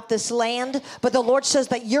leaders throughout this land. But the Lord says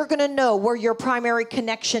that you're going to know where your primary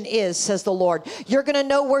connection is, says the Lord. You're going to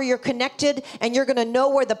know where you're connected, and you're going to know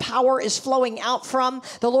where the power is flowing out from.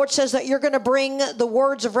 The Lord says that you're going to bring the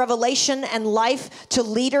words of revelation and life to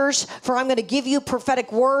leaders, for I'm going to give you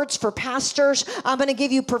prophetic words for pastors. I'm going to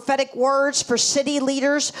give you prophetic words for city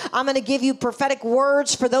leaders. I'm going to give you prophetic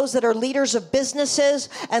words for those that are leaders of businesses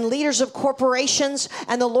and leaders of corporations.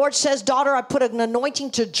 And the Lord says, daughter, I put an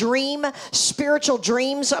anointing to dream, spiritual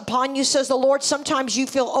dreams upon you, says the Lord. Sometimes you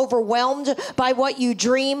feel overwhelmed by what you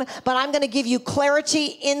dream, but I'm going to give you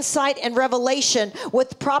clarity, insight, and revelation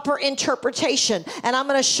with proper interpretation. And I'm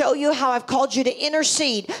going to show you how I've called you to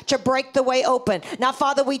intercede to break the way open. Now,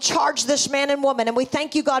 Father, we charge this man and woman, and we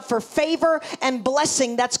thank you, God, for favor and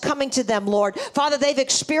blessing that's coming to them, Lord. Father, they've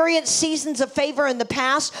experienced seasons of favor in the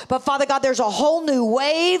past, but Father God, there's a whole new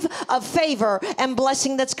wave of favor and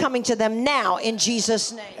blessing that's coming to them now in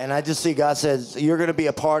Jesus' name. And I just see God says, you're going to be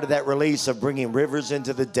a part of that release of bringing rivers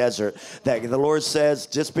into the desert. That the Lord says,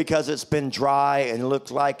 just because it's been dry and looks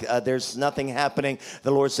like there's nothing happening,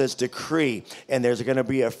 the Lord says, decree, and there's going to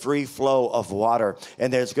be a free flow of water.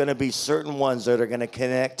 And there's going to be certain ones that are going to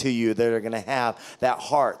connect to you, that are going to have that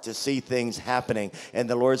heart to see things happening. And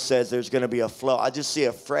the Lord says there's going to be a flow. I just see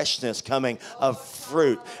a freshness coming of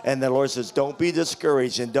fruit. And the Lord says, don't be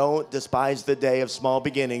discouraged and don't despise the day of small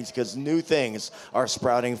beginnings, because new things are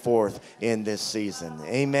sprouting forth in this season.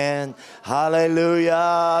 Amen.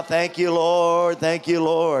 Hallelujah. Thank you, Lord. Thank you,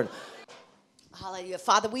 Lord. Hallelujah.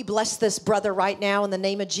 Father, we bless this brother right now in the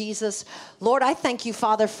name of Jesus. Lord, I thank you,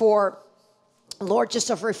 Father, for Lord, just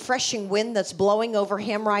a refreshing wind that's blowing over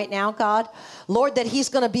him right now, God. Lord, that he's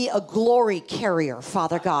going to be a glory carrier,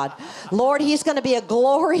 Father God. Lord, he's going to be a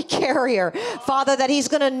glory carrier, Father, that he's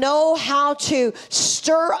going to know how to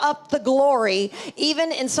stir up the glory,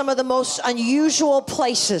 even in some of the most unusual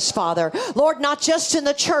places, Father. Lord, not just in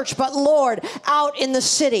the church, but Lord, out in the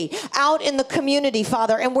city, out in the community,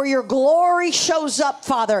 Father. And where your glory shows up,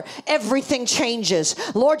 Father, everything changes.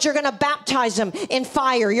 Lord, you're going to baptize him in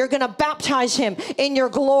fire. You're going to baptize him in your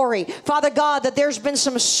glory. Father God, that there's been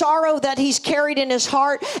some sorrow that he's carried in his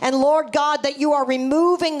heart. And Lord God, that you are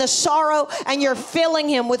removing the sorrow and you're filling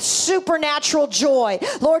him with supernatural joy.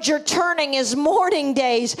 Lord, you're turning his mourning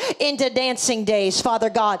days into dancing days, Father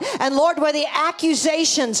God. And Lord, where the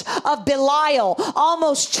accusations of Belial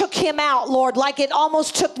almost took him out, Lord, like it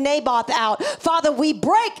almost took Naboth out. Father, we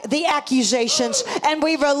break the accusations and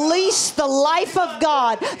we release the life of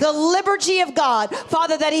God, the liberty of God,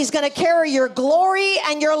 Father, that he's going to carry your glory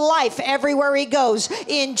and your life everywhere he goes.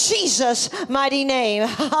 In Jesus' mighty name.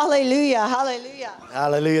 Hallelujah. Hallelujah.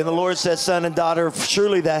 Hallelujah. The Lord says, son and daughter,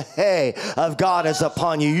 surely the hay of God is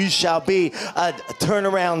upon you. You shall be a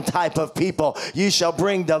turnaround type of people. You shall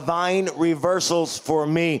bring divine reversals for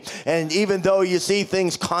me. And even though you see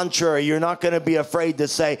things contrary, you're not going to be afraid to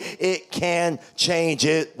say, it can change.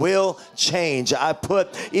 It will change. I put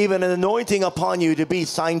even an anointing upon you to be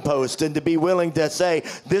signpost and to be willing to say,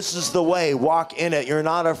 this is the way, walk in it. You're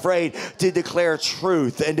not afraid to declare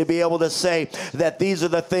truth and to be able to say that these are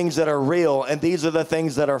the things that are real and these are the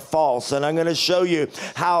things that are false. And I'm going to show you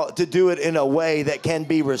how to do it in a way that can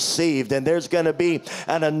be received. And there's going to be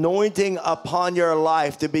an anointing upon your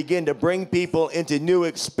life to begin to bring people into new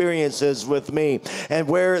experiences with me. And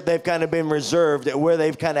where they've kind of been reserved, where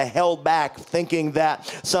they've kind of held back thinking that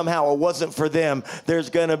somehow it wasn't for them, there's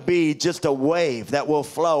going to be just a wave that will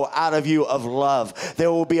flow out of you of love.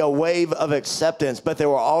 There will be a wave of acceptance, but there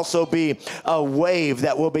will also be a wave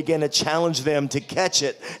that will begin to challenge them to catch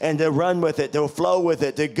it and to run with it, to flow with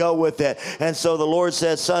it, to go with it. And so the Lord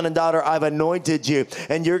says, son and daughter, I've anointed you,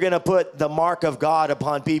 and you're going to put the mark of God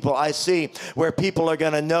upon people. I see where people are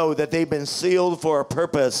going to know that they've been sealed for a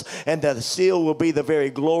purpose, and the seal will be the very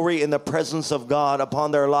glory and the presence of God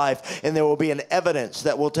upon their life, and there will be an evidence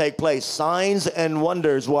that will take place. Signs and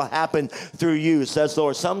wonders will happen through you, says the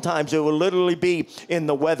Lord. Sometimes it will literally be in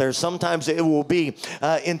the weather. Sometimes it will be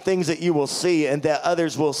in things that you will see and that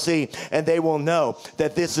others will see, and they will know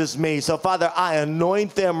that this is me. So, Father, I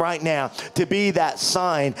anoint them right now to be that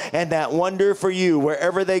sign and that wonder for you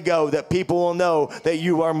wherever they go, that people will know that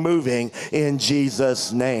you are moving in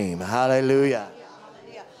Jesus' name. Hallelujah.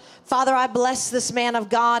 Father, I bless this man of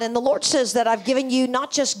God, and the Lord says that I've given you not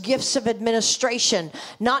just gifts of administration,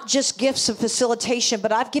 not just gifts of facilitation,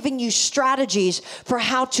 but I've given you strategies for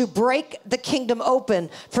how to break the kingdom open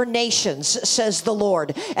for nations, says the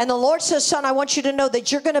Lord. And the Lord says, son, I want you to know that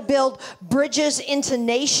you're going to build bridges into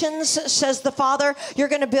nations, says the Father. You're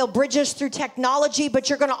going to build bridges through technology, but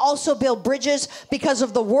you're going to also build bridges because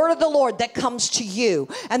of the word of the Lord that comes to you.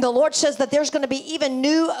 And the Lord says that there's going to be even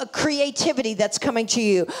new creativity that's coming to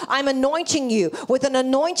you. I'm anointing you with an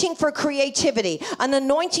anointing for creativity, an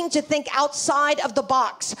anointing to think outside of the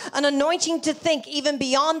box, an anointing to think even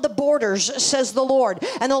beyond the borders, says the Lord.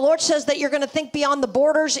 And the Lord says that you're going to think beyond the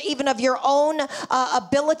borders even of your own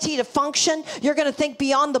ability to function. You're going to think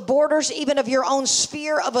beyond the borders even of your own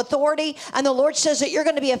sphere of authority. And the Lord says that you're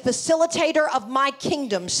going to be a facilitator of my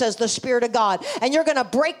kingdom, says the Spirit of God. And you're going to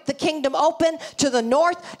break the kingdom open to the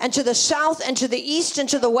north and to the south and to the east and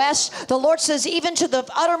to the west. The Lord says even to the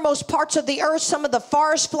uttermost parts of the earth, some of the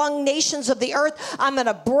farthest flung nations of the earth, I'm going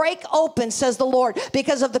to break open, says the Lord,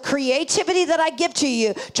 because of the creativity that I give to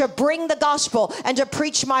you to bring the gospel and to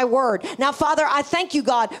preach my word. Now, Father, I thank you,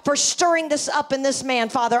 God, for stirring this up in this man,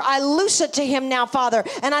 Father. I loose it to him now, Father,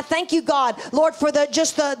 and I thank you, God, Lord, for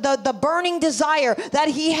the burning desire that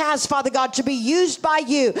he has, Father God, to be used by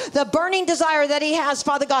you, the burning desire that he has,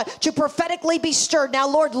 Father God, to prophetically be stirred. Now,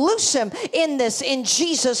 Lord, loose him in this, in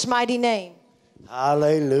Jesus' mighty name.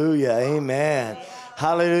 Hallelujah. Amen.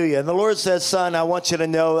 Hallelujah. And the Lord says, son, I want you to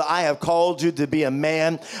know I have called you to be a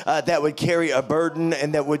man that would carry a burden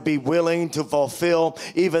and that would be willing to fulfill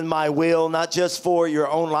even my will, not just for your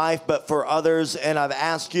own life, but for others. And I've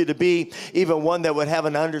asked you to be even one that would have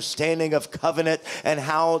an understanding of covenant and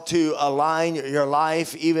how to align your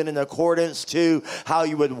life, even in accordance to how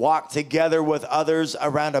you would walk together with others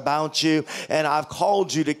around about you. And I've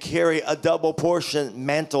called you to carry a double portion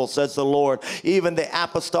mantle, says the Lord, even the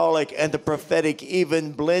apostolic and the prophetic, even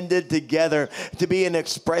blended together to be an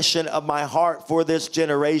expression of my heart for this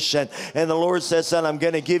generation. And the Lord says, son, I'm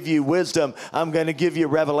going to give you wisdom. I'm going to give you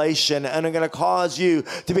revelation, and I'm going to cause you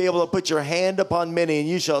to be able to put your hand upon many, and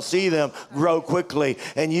you shall see them grow quickly,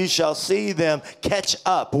 and you shall see them catch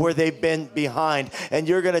up where they've been behind. And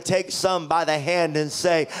you're going to take some by the hand and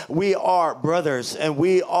say, we are brothers, and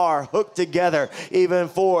we are hooked together even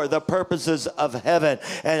for the purposes of heaven.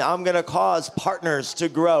 And I'm going to cause partners to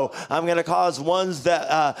grow. I'm going to cause ones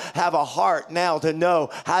that have a heart now to know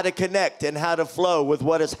how to connect and how to flow with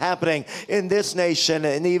what is happening in this nation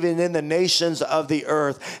and even in the nations of the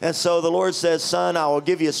earth. And so the Lord says, son, I will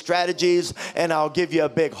give you strategies, and I'll give you a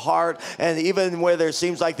big heart. And even where there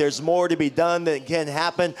seems like there's more to be done that can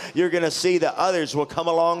happen, you're going to see that others will come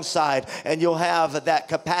alongside, and you'll have that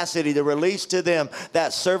capacity to release to them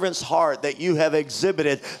that servant's heart that you have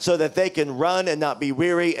exhibited so that they can run and not be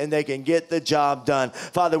weary, and they can get the job done.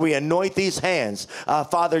 Father, we anoint these hands,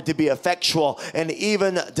 Father, to be effectual and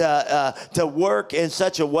even to work in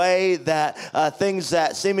such a way that things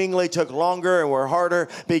that seemingly took longer and were harder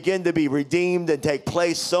begin to be redeemed and take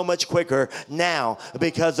place so much quicker now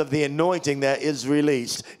because of the anointing that is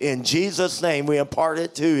released. In Jesus' name, we impart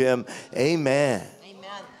it to him. Amen.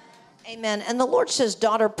 Amen. Amen. And the Lord says,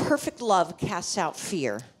 daughter, perfect love casts out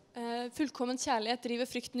fear. Fullkommen kjærlighet driver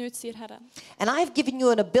frykten ut, sier Herren. And I have given you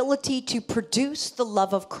an ability to produce the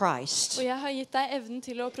love of Christ. Og jeg har gitt deg evnen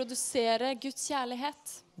til å produsere Guds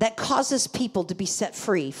kjærlighet. That causes people to be set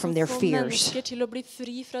free from their fears. Mennesker til å bli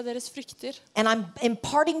fri fra deres frykter. And I'm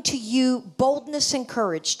imparting to you boldness and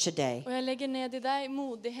courage today. Og jeg legger ned i deg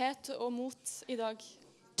modighet og mot i dag.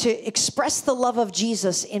 to express the love of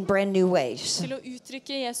Jesus in brand new ways. Til å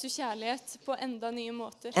uttrykke Jesu kjærlighet på enda nye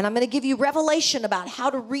måter. And I'm going to give you revelation about how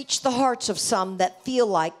to reach the hearts of some that feel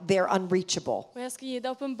like they're unreachable. Og jeg skal gi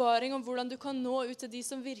deg åpenbaring om hvordan du kan nå ut til de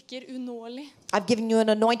som virker unåelig. I've given you an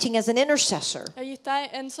anointing as an intercessor. Jeg har gitt deg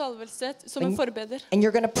en salvelse som en forbeder. And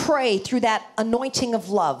you're going to pray through that anointing of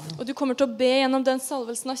love. Og du kommer til å be gjennom den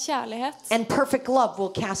salvelsen av kjærlighet. And perfect love will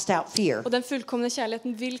cast out fear. Og den fullkomne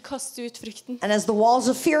kjærligheten vil kaste ut frykten. And as the walls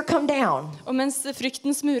of fear come down, Og mens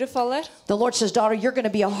fryktens murer faller, the Lord says, daughter, you're going to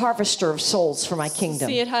be a harvester of souls for my kingdom.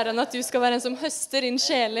 sier Herren at du skal være en som høster inn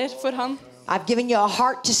sjeler for han. I've given you a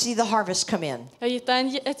heart to see the harvest come in. Jeg har gitt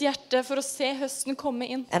deg et hjerte for å se høsten komme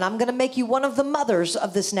inn. And I'm going to make you one of the mothers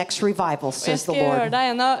of this next revival, Og jeg says the skal gjøre Lord. deg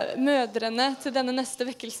en av mødrene til denne neste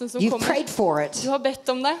vekkelsen som You've kommer. prayed for it, Du har bedt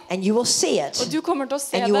om det, and you will see it, og du kommer til å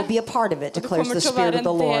se and you will det. be a part of it, Og du declares kommer the til å Spirit være of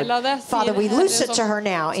the en Lord. del av det, Father, sier we Herren. loose it to her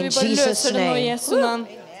now Så in vi bare Jesus' løser det nå i name. Jesu navn.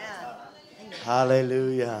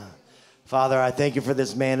 Hallelujah. Father, I thank you for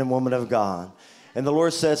this man and woman of God. And the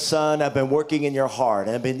Lord says, son, I've been working in your heart.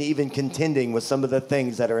 And I've been even contending with some of the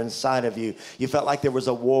things that are inside of you. You felt like there was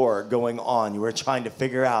a war going on. You were trying to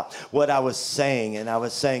figure out what I was saying. And I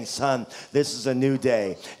was saying, son, this is a new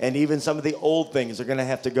day. And even some of the old things are going to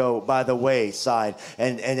have to go by the wayside.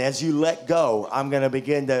 And as you let go, I'm going to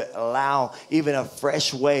begin to allow even a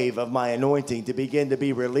fresh wave of my anointing to begin to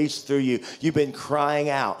be released through you. You've been crying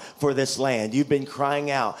out for this land. You've been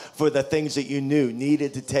crying out for the things that you knew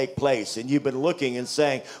needed to take place. And you've been looking and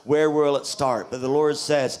saying, where will it start? But the Lord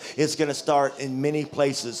says it's going to start in many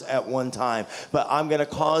places at one time. But I'm going to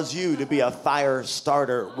cause you to be a fire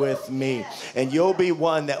starter with me. And you'll be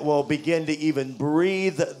one that will begin to even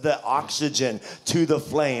breathe the oxygen to the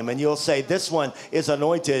flame. And you'll say, this one is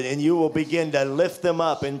anointed. And you will begin to lift them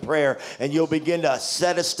up in prayer. And you'll begin to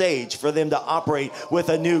set a stage for them to operate with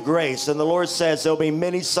a new grace. And the Lord says there'll be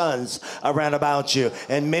many sons around about you.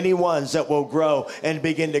 And many ones that will grow and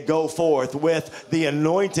begin to go forth with the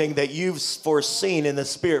anointing that you've foreseen in the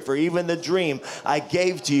Spirit. For even the dream I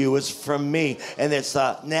gave to you is from me. And it's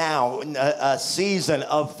now a season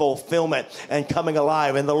of fulfillment and coming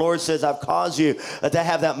alive. And the Lord says, I've caused you to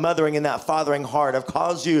have that mothering and that fathering heart. I've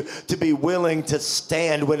caused you to be willing to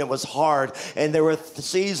stand when it was hard. And there were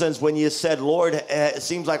seasons when you said, Lord, it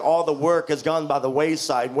seems like all the work has gone by the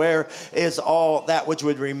wayside. Where is all that which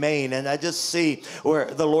would remain? And I just see where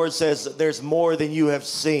the Lord says, there's more than you have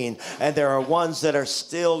seen. And there are ones that are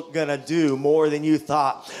still going to do more than you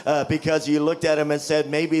thought because you looked at them and said,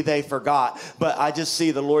 maybe they forgot. But I just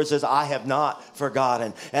see the Lord says, I have not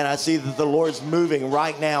forgotten. And I see that the Lord's moving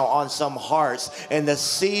right now on some hearts, and the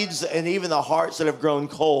seeds and even the hearts that have grown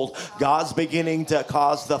cold, God's beginning to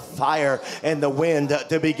cause the fire and the wind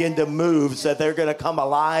to begin to move so that they're going to come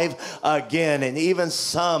alive again. And even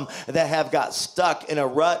some that have got stuck in a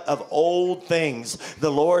rut of old things,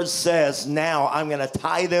 the Lord says, now I'm going to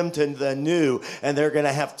tie them to the new, and they're going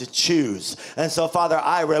to have to choose. And so, Father,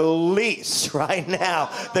 I release right now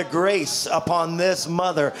the grace upon this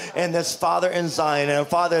mother and this father in Zion. And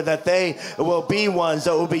Father, that they will be ones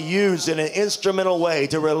that will be used in an instrumental way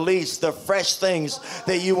to release the fresh things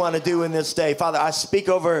that you want to do in this day. Father, I speak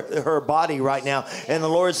over her body right now, and the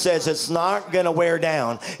Lord says it's not going to wear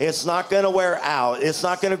down. It's not going to wear out. It's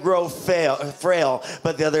not going to grow frail,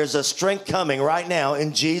 but there's a strength coming right now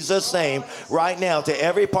in Jesus' name, right now, to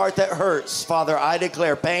every part that hurts. Father, I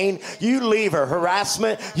declare pain, you leave her.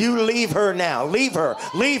 Harassment, you leave her now. Leave her,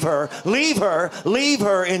 leave her, leave her, leave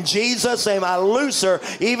her in Jesus' name. I loose her.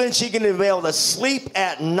 Even she can be able to sleep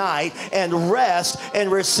at night and rest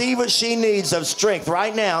and receive what she needs of strength.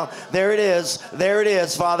 Right now, there it is. There it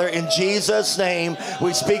is, Father. In Jesus' name,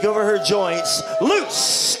 we speak over her joints.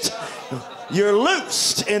 Loosed. You're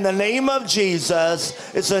loosed in the name of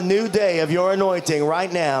Jesus. It's a new day of your anointing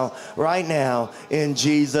right now, in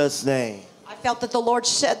Jesus' name. I felt that the Lord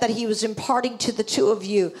said that he was imparting to the two of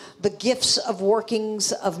you the gifts of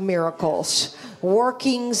workings of miracles.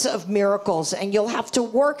 Workings of miracles. And you'll have to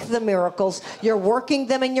work the miracles. You're working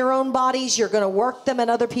them in your own bodies. You're going to work them in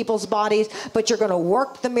other people's bodies. But you're going to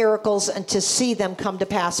work the miracles and to see them come to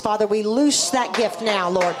pass. Father, we loose that gift now,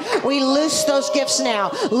 Lord. We loose those gifts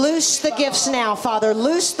now. Loose the gifts now, Father.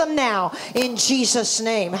 Loose them now in Jesus'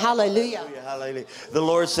 name. Hallelujah. Hallelujah. The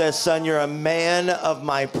Lord says, son, you're a man of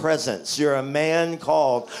my presence. You're a man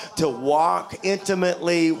called to walk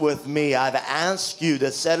intimately with me. I've asked you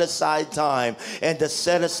to set aside time and to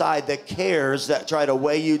set aside the cares that try to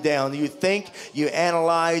weigh you down. You think, you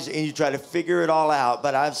analyze, and you try to figure it all out.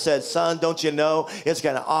 But I've said, son, don't you know it's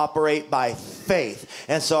going to operate by faith?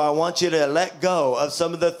 And so I want you to let go of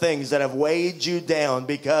some of the things that have weighed you down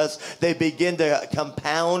because they begin to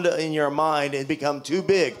compound in your mind and become too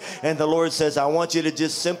big. And the Lord says, I want you to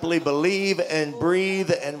just simply believe and breathe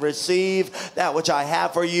and receive that which I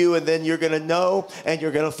have for you, and then you're going to know and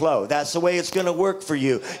you're going to flow. That's the way it's going to work for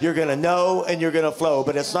you. You're going to know and you're going to flow,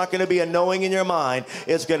 but it's not going to be a knowing in your mind.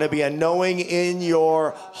 It's going to be a knowing in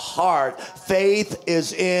your heart. Faith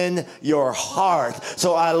is in your heart.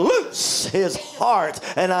 So I loose his heart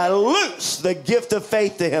and I loose the gift of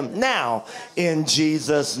faith to him now in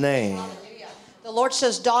Jesus' name. The Lord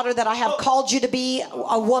says, daughter, that I have called you to be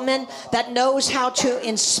a woman that knows how to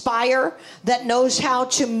inspire, that knows how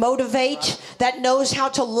to motivate, that knows how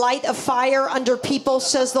to light a fire under people,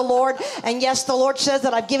 says the Lord. And yes, the Lord says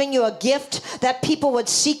that I've given you a gift that people would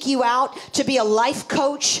seek you out to be a life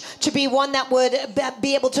coach, to be one that would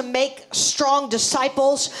be able to make strong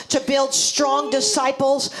disciples, to build strong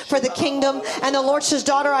disciples for the kingdom. And the Lord says,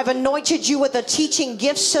 daughter, I've anointed you with a teaching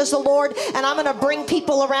gift, says the Lord, and I'm going to bring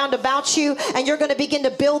people around about you, and you're going to begin to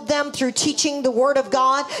build them through teaching the word of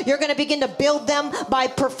God. You're going to begin to build them by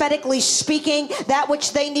prophetically speaking that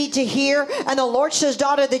which they need to hear. And the Lord says,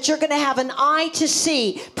 daughter, that you're going to have an eye to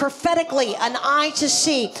see, prophetically an eye to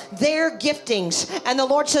see their giftings. And the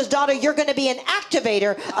Lord says, daughter, you're going to be an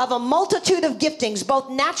activator of a multitude of giftings, both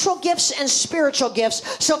natural gifts and spiritual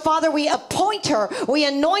gifts. So Father, we appoint her, we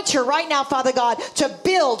anoint her right now, Father God, to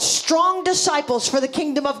build strong disciples for the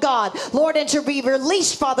kingdom of God, Lord, and to be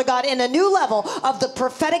released, Father God, in a new level of the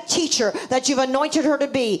prophetic teacher that you've anointed her to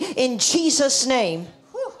be, in Jesus' name.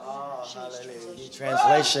 Hallelujah.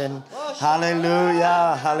 Translation.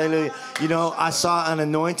 Hallelujah. Hallelujah. You know, I saw an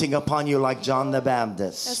anointing upon you like John the Jeg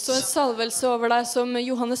Baptist. så en salvelse over deg som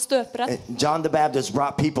Johannes døperen. John the Baptist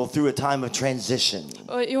brought people through a time of transition.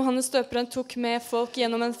 Og Johannes døperen tok med folk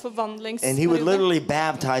gjennom en And he would forvandlingsperiode. literally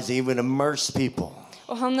baptize, he would immerse people.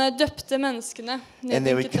 Og han døpte menneskene, And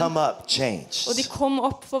they would neddynket come dem, up changed. og de kom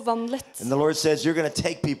opp forvandlet. And the Lord says, you're going to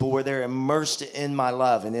take people where they're immersed in my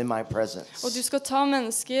love and in my Og presence. du skal ta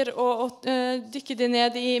mennesker og dykke de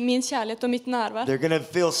ned i min kjærlighet og mitt nærvær. They're going to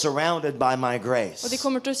feel surrounded by my Og de grace.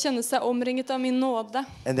 kommer til å kjenne seg omringet av min nåde.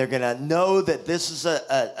 And they're going to know that this is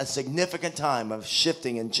a significant time of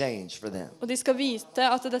shifting and change for them. Og de skal vite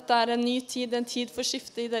at dette en ny tid, en tid for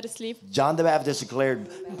skifte i deres liv. John the Baptist declared,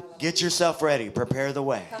 get yourself ready, prepare the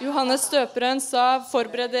way. Johannes døperen sa,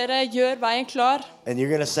 forbered dere, gjør veien klar. And you're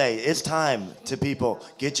going to say, it's time to people,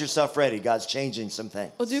 get yourself ready. God's changing some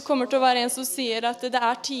things. Og du kommer til å være en som sier at det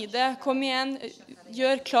tide, kom igjen,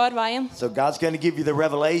 gjør klar veien. So God's going to give you the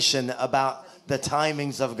revelation about the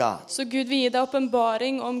timings of God. Så Gud vil gi deg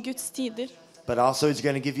åpenbaring om Guds tider. But also he's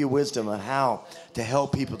going to give you wisdom on how to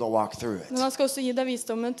help people to walk through it. Men han skal også gi deg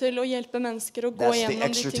visdommen til å hjelpe mennesker å gå That's the gjennom de tingene.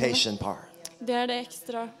 exhortation part. Det det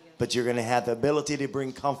ekstra. But you're going to have the ability to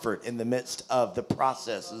bring comfort in the midst of the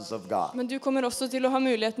processes of God. Men du kommer også til å ha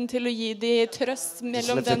muligheten til å gi de trøst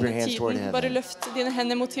mellom lift up den your hands toward tiden. heaven. Bare løft dine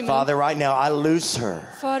hender mot himmelen. Father, right now, I loose her.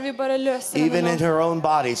 Far, vi bare løser Even henne in nå. her own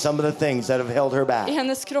body, some of the things that have held her back. I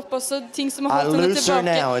hennes kropp også, ting som I har holdt henne loose her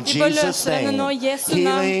now in tilbake. Vi bare Jesus' løser henne name. nå i Jesu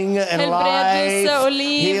navn. Healing and Helbredelse og life.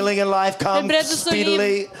 liv. Healing and life come Helbredelse og liv.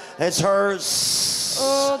 speedily. It's hers.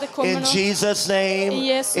 Åh, det kommer In nå. Jesus' name. I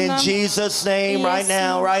Jesu In navn. Jesus' name. I Right Jesu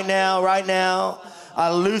now, navn. right now, right now. I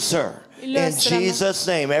loose her. Vi In løser henne. Jesus'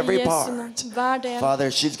 name. I Every Jesu part. navn. Hver del. Father,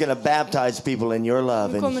 she's going to baptize people in your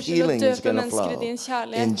love, Hun and kommer til å healing is døpe going to mennesker i flow. din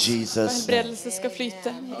kjærlighet. In Og Jesus' name. helbredelse skal flyte.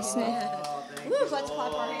 I Jesu navn.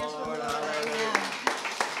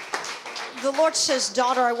 The Lord says,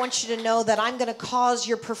 daughter, I want you to know that I'm going to cause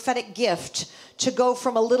your prophetic gift to go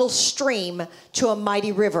from a little stream to a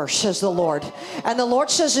mighty river, says the Lord. And the Lord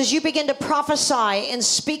says, as you begin to prophesy and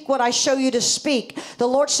speak what I show you to speak, the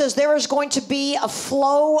Lord says there is going to be a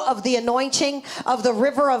flow of the anointing of the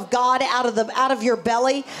river of God out of your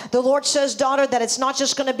belly. The Lord says, daughter, that it's not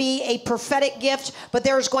just going to be a prophetic gift, but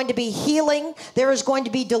there is going to be healing. There is going to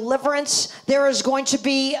be deliverance. There is going to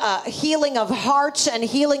be healing of hearts and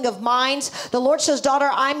healing of minds. The Lord says, daughter,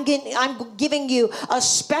 I'm giving you a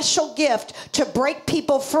special gift to break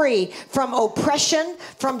people free from oppression,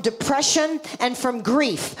 from depression, and from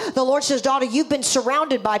grief. The Lord says, daughter, you've been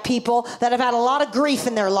surrounded by people that have had a lot of grief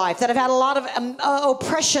in their life, that have had a lot of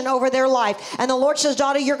oppression over their life. And the Lord says,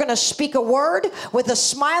 daughter, you're going to speak a word with a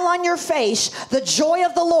smile on your face. The joy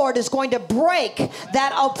of the Lord is going to break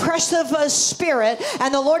that oppressive spirit.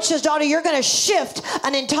 And the Lord says, daughter, you're going to shift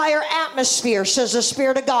an entire atmosphere, says the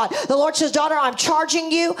Spirit of God. The Lord says, daughter, I'm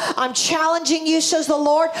charging you. I'm challenging you, says the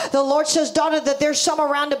Lord. The Lord says, daughter, that there's some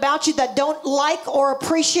around about you that don't like or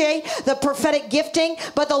appreciate the prophetic gifting.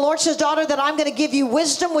 But the Lord says, daughter, that I'm going to give you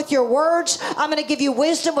wisdom with your words. I'm going to give you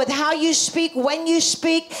wisdom with how you speak, when you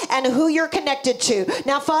speak, and who you're connected to.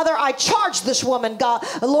 Now, Father, I charge this woman, God,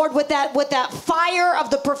 Lord, with that fire of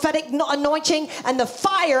the prophetic anointing and the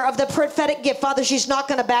fire of the prophetic gift. Father, she's not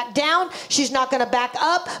going to back down. She's not going to back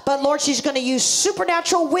up. But, Lord, she's going to use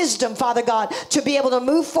supernatural wisdom, Father God, to be able to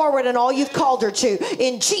move forward in all you've called her to.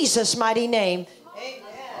 In Jesus' mighty name. Amen.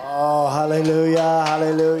 Oh, hallelujah,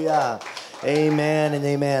 hallelujah. Amen and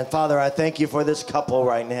amen. Father, I thank you for this couple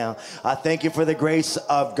right now. I thank you for the grace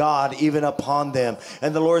of God even upon them.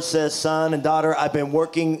 And the Lord says, son and daughter, I've been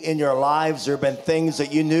working in your lives. There have been things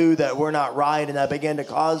that you knew that were not right, and I began to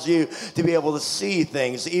cause you to be able to see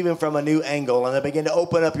things even from a new angle. And I began to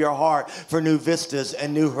open up your heart for new vistas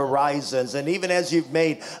and new horizons. And even as you've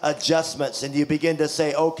made adjustments and you begin to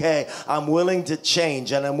say, okay, I'm willing to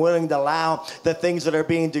change, and I'm willing to allow the things that are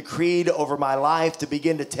being decreed over my life to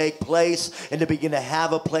begin to take place and to begin to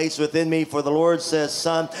have a place within me. For the Lord says,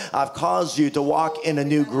 son, I've caused you to walk in a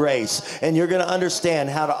new grace, and you're going to understand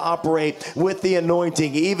how to operate with the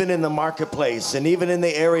anointing even in the marketplace and even in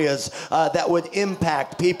the areas that would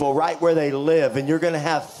impact people right where they live. And you're going to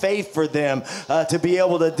have faith for them to be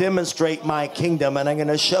able to demonstrate my kingdom. And I'm going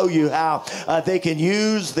to show you how they can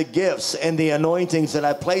use the gifts and the anointings that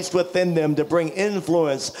I placed within them to bring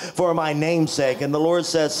influence for my namesake. And the Lord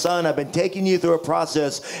says, son, I've been taking you through a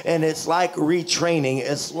process, and it's like retraining.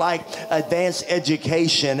 It's like advanced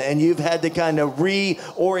education, and you've had to kind of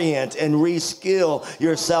reorient and reskill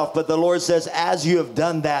yourself. But the Lord says, as you have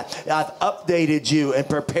done that, I've updated you and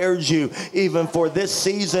prepared you even for this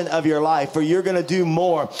season of your life. For you're going to do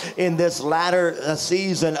more in this latter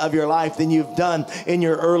season of your life than you've done in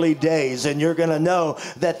your early days. And you're going to know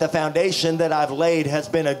that the foundation that I've laid has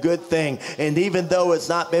been a good thing. And even though it's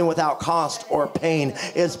not been without cost or pain,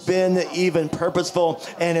 it's been even purposeful,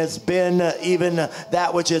 and it's been even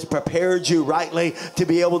that which has prepared you rightly to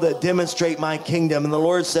be able to demonstrate my kingdom. And the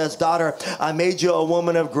Lord says, daughter, I made you a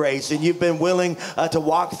woman of grace, and you've been willing to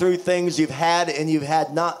walk through things you've had and you've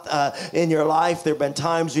had not in your life. There have been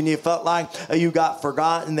times when you felt like you got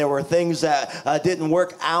forgotten. There were things that didn't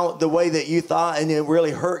work out the way that you thought, and it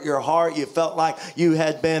really hurt your heart. You felt like you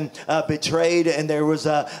had been betrayed, and there was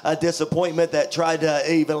a disappointment that tried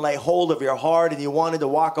to even lay hold of your heart, and you wanted to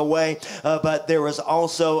walk away. But there was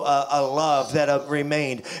also a love that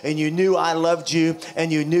remained, and you knew I loved you,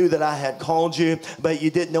 and you knew that I had called you, but you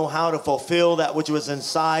didn't know how to fulfill that which was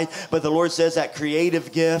inside. But the Lord says that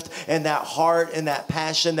creative gift and that heart and that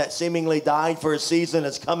passion that seemingly died for a season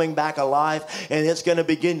is coming back alive, and it's going to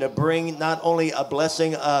begin to bring not only a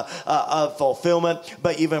blessing of fulfillment,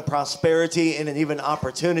 but even prosperity and even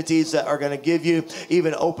opportunities that are going to give you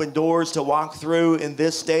even open doors to walk through in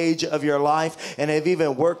this stage of your life. And have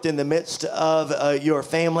even worked in the midst of your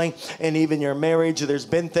family and even your marriage. There's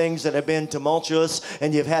been things that have been tumultuous,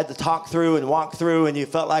 and you've had to talk through and walk through, and you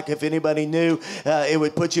felt like if anybody knew, it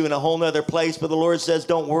would put you in a whole nother place. But the Lord says,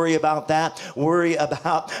 don't worry about that. Worry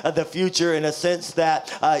about the future, in a sense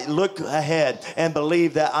that look ahead and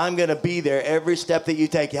believe that I'm going to be there every step that you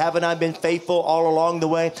take. Haven't I been faithful all along the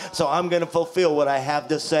way? So I'm going to fulfill what I have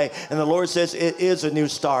to say. And the Lord says, it is a new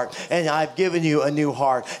start, and I've given you a new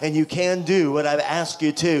heart, and you can do what I've asked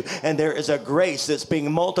you to. And there is a grace that's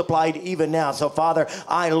being multiplied even now. So Father,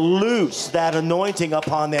 I loose that anointing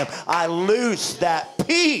upon them. I loose that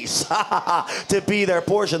peace to be their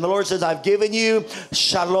portion. The Lord says, I've given you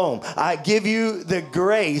shalom. I give you the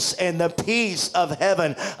grace and the peace of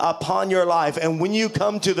heaven upon your life. And when you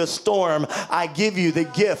come to the storm, I give you the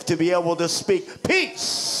gift to be able to speak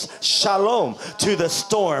peace, shalom, to the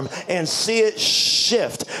storm and see it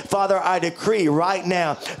shift. Father, I decree right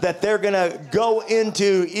now that they're going to go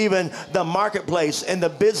into even the marketplace and the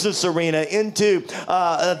business arena, into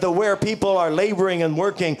the where people are laboring and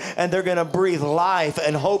working, and they're going to breathe life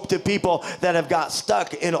and hope to people that have got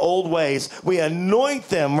stuck in old ways. We anoint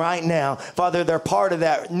them right now. Father, they're part of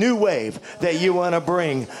that new wave that you want to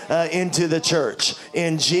bring into the church.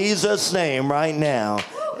 In Jesus' name right now.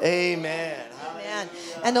 Amen. Amen.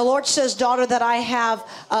 And the Lord says, daughter, that I have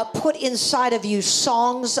put inside of you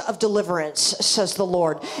songs of deliverance, says the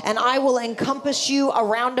Lord. And I will encompass you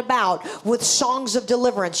around about with songs of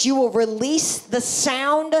deliverance. You will release the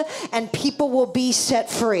sound and people will be set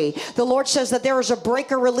free. The Lord says that there is a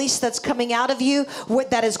breaker release that's coming out of you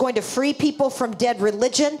that is going to free people from dead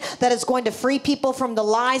religion, that is going to free people from the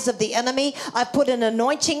lies of the enemy. I've put an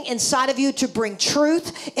anointing inside of you to bring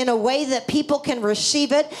truth in a way that people can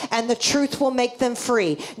receive it, and the truth will make them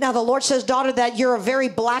free. Now the Lord says, daughter, that you're a very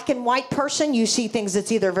black and white person. You see things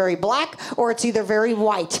that's either very black or it's either very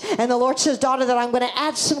white. And the Lord says, daughter, that I'm going to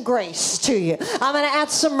add some grace to you. I'm going to add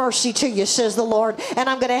some mercy to you, says the Lord. And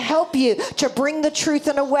I'm going to help you to bring the truth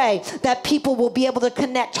in a way that people will be able to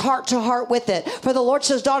connect heart to heart with it. For the Lord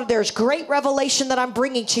says, daughter, there's great revelation that I'm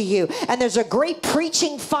bringing to you. And there's a great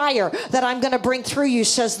preaching fire that I'm going to bring through you,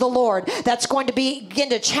 says the Lord. That's going to begin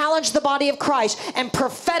to challenge the body of Christ and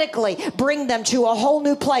prophetically bring them to a whole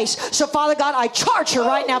new place. So, Father God, I charge her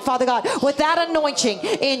right now, Father God, with that anointing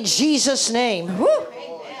in Jesus' name. Woo.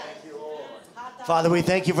 Father, we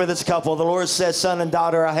thank you for this couple. The Lord says, son and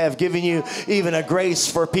daughter, I have given you even a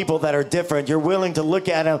grace for people that are different. You're willing to look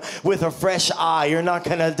at them with a fresh eye. You're not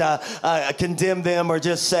going to condemn them or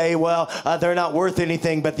just say, well, they're not worth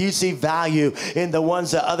anything. But you see value in the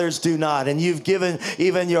ones that others do not. And you've given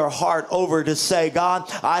even your heart over to say,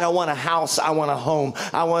 God, I don't want a house. I want a home.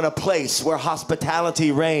 I want a place where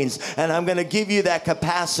hospitality reigns. And I'm going to give you that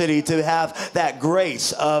capacity to have that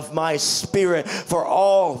grace of my spirit for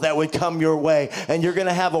all that would come your way. And you're going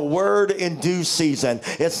to have a word in due season.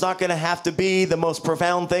 It's not going to have to be the most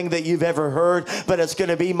profound thing that you've ever heard, but it's going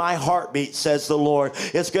to be my heartbeat, says the Lord.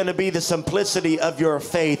 It's going to be the simplicity of your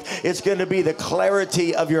faith. It's going to be the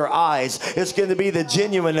clarity of your eyes. It's going to be the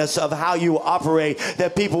genuineness of how you operate,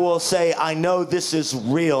 that people will say, I know this is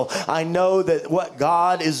real. I know that what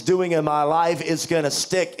God is doing in my life is going to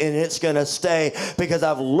stick and it's going to stay, because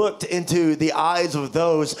I've looked into the eyes of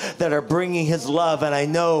those that are bringing his love, and I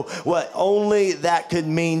know what only that could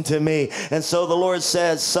mean to me. And so the Lord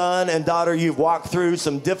says, son and daughter, you've walked through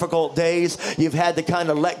some difficult days. You've had to kind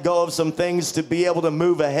of let go of some things to be able to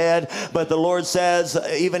move ahead. But the Lord says,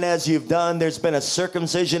 even as you've done, there's been a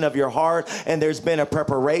circumcision of your heart, and there's been a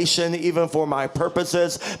preparation even for my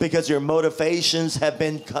purposes, because your motivations have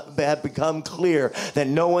become clear, that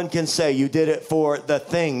no one can say you did it for the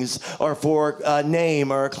things or for a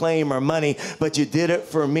name or a claim or money, but you did it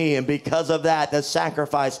for me. And because of that, the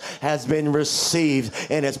sacrifice has been received,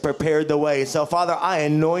 and it's prepared the way. So, Father, I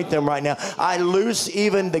anoint them right now. I loose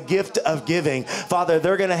even the gift of giving. Father,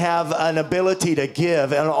 they're going to have an ability to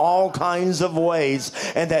give in all kinds of ways,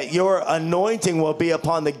 and that your anointing will be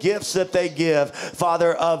upon the gifts that they give,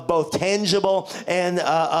 Father, of both tangible and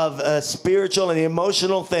of spiritual and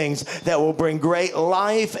emotional things that will bring great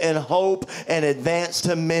life and hope and advance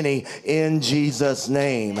to many in Jesus'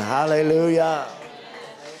 name. Hallelujah.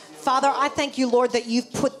 Father, I thank you, Lord, that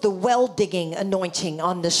you've put the well-digging anointing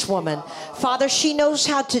on this woman. Father, she knows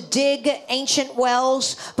how to dig ancient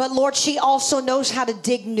wells, but Lord, she also knows how to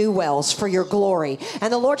dig new wells for your glory.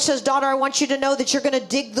 And the Lord says, daughter, I want you to know that you're going to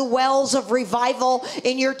dig the wells of revival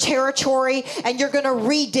in your territory, and you're going to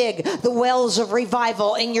redig the wells of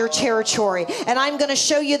revival in your territory. And I'm going to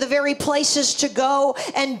show you the very places to go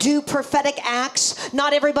and do prophetic acts.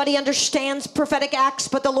 Not everybody understands prophetic acts,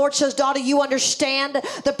 but the Lord says, daughter, you understand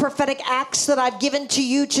the prophetic acts that I've given to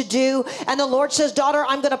you to do. And the Lord says, daughter,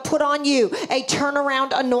 I'm going to put on you a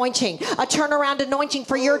turnaround anointing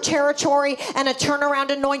for your territory, and a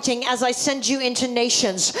turnaround anointing as I send you into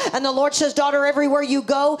nations. And the Lord says, daughter, everywhere you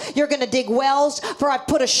go, you're going to dig wells, for I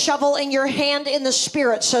put a shovel in your hand in the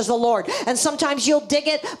spirit, says the Lord. And sometimes you'll dig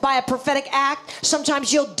it by a prophetic act.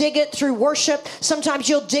 Sometimes you'll dig it through worship. Sometimes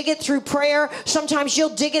you'll dig it through prayer. Sometimes you'll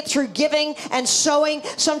dig it through giving and sowing.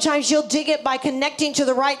 Sometimes you'll dig it by connecting to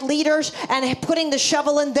the right leaders and putting the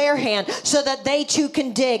shovel in their hand so that they too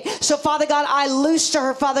can dig. So, Father God, I loose to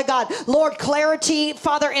her, Father God, Lord, clarity,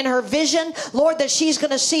 Father, in her vision, Lord, that she's going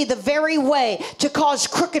to see the very way to cause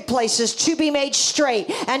crooked places to be made straight,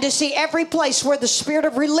 and to see every place where the spirit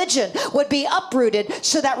of religion would be uprooted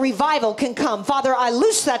so that revival can come. Father, I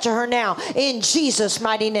loose that to her now in Jesus'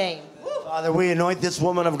 mighty name. Father, we anoint this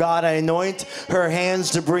woman of God. I anoint her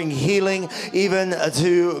hands to bring healing even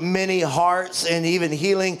to many hearts, and even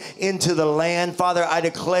healing into the land. Father, I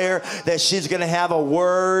declare that she's going to have a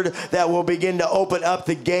word that will begin to open up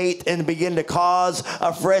the gate and begin to cause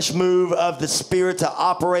a fresh move of the Spirit to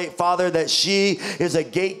operate. Father, that she is a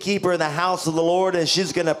gatekeeper in the house of the Lord, and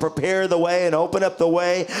she's going to prepare the way and open up the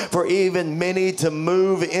way for even many to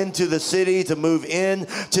move into the city, to move in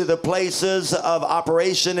to the places of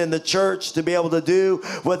operation in the church, church to be able to do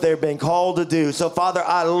what they've been called to do. So, Father,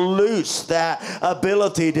 I loose that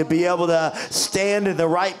ability to be able to stand in the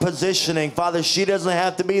right positioning. Father, she doesn't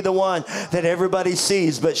have to be the one that everybody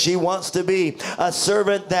sees, but she wants to be a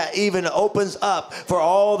servant that even opens up for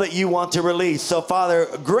all that you want to release. So, Father,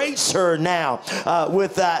 grace her now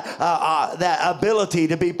with that ability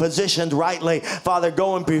to be positioned rightly. Father,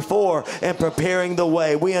 going before and preparing the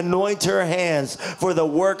way. We anoint her hands for the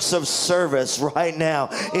works of service right now.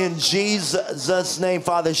 In Jesus' name,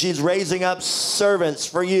 Father, she's raising up servants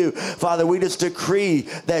for you. Father, we just decree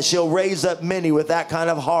that she'll raise up many with that kind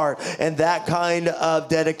of heart and that kind of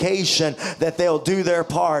dedication, that they'll do their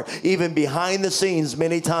part. Even behind the scenes,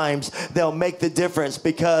 many times, they'll make the difference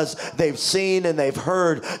because they've seen and they've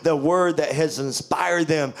heard the word that has inspired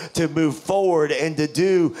them to move forward and to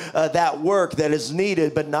do that work that is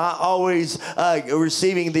needed, but not always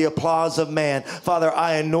receiving the applause of man. Father,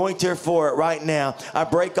 I anoint her for it right now. I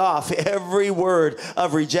break off every word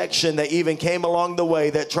of rejection that even came along the way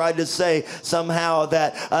that tried to say somehow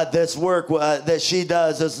that this work that she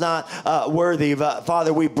does is not worthy.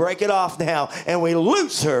 Father, we break it off now and we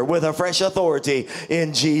loose her with a fresh authority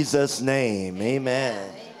in Jesus' name.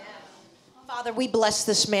 Amen. Father, we bless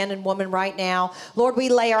this man and woman right now. Lord, we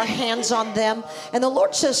lay our hands on them. And the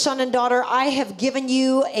Lord says, son and daughter, I have given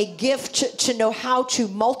you a gift to know how to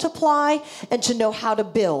multiply and to know how to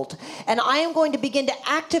build. And I am going to begin to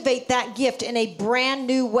activate that gift in a brand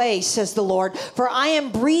new way, says the Lord. For I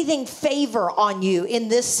am breathing favor on you in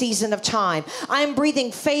this season of time. I am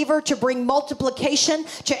breathing favor to bring multiplication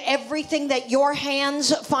to everything that your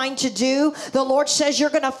hands find to do. The Lord says you're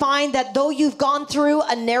going to find that though you've gone through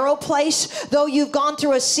a narrow place, though you've gone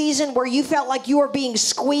through a season where you felt like you were being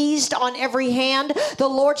squeezed on every hand, the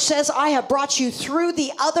Lord says, I have brought you through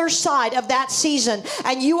the other side of that season,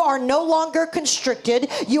 and you are no longer constricted.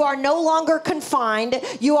 You are no longer confined.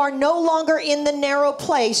 You are no longer in the narrow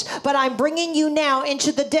place, but I'm bringing you now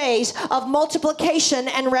into the days of multiplication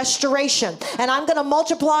and restoration. And I'm going to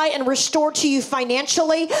multiply and restore to you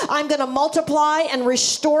financially. I'm going to multiply and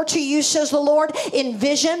restore to you, says the Lord, in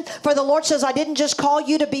vision. For the Lord says, I didn't just call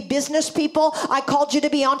you to be business people. I called you to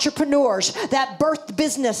be entrepreneurs that birthed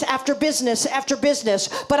business after business after business.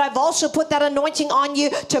 But I've also put that anointing on you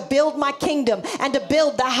to build my kingdom and to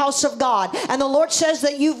build the house of God. And the Lord says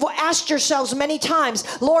that you've asked yourselves many times,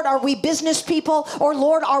 Lord, are we business people, or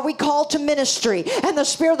Lord, are we called to ministry? And the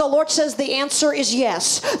Spirit of the Lord says the answer is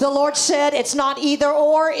yes. The Lord said it's not either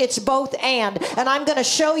or, it's both and. And I'm going to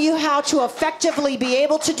show you how to effectively be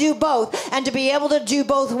able to do both, and to be able to do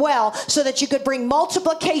both well, so that you could bring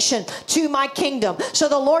multiplication to my kingdom. So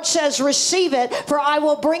the Lord says, receive it, for I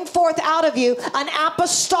will bring forth out of you an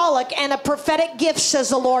apostolic and a prophetic gift, says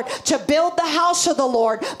the Lord, to build the house of the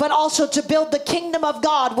Lord, but also to build the kingdom of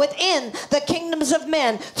God within the kingdoms of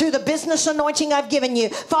men through the business anointing I've given you.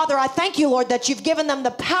 Father, I thank you, Lord, that you've given them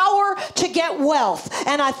the power to get wealth.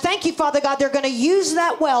 And I thank you, Father God, they're going to use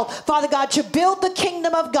that wealth, Father God, to build the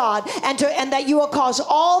kingdom of God, and that you will cause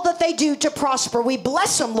all that they do to prosper. We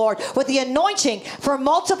bless them, Lord, with the anointing for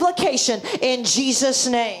multiplication in Jesus'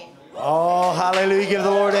 name. Oh, hallelujah. Give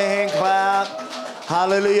the Lord a hand clap.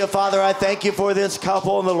 Hallelujah. Father, I thank you for this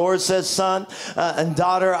couple. And the Lord says, son and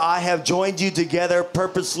daughter, I have joined you together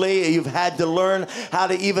purposely. You've had to learn how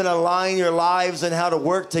to even align your lives and how to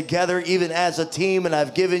work together even as a team. And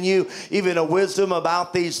I've given you even a wisdom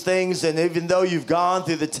about these things. And even though you've gone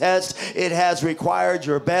through the test, it has required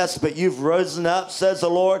your best, but you've risen up, says the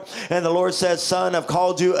Lord. And the Lord says, son, I've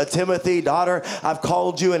called you a Timothy. Daughter, I've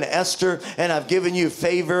called you an Esther, and I've given you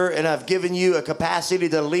favor, and I've given you a capacity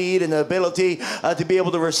to lead and the ability to be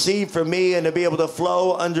able to receive from me, and to be able to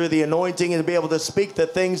flow under the anointing, and to be able to speak the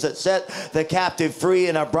things that set the captive free.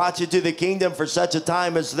 And I brought you to the kingdom for such a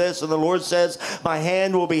time as this. And the Lord says, my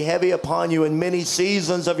hand will be heavy upon you in many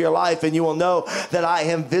seasons of your life, and you will know that I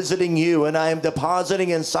am visiting you, and I am depositing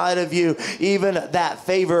inside of you even that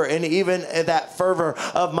favor and even that fervor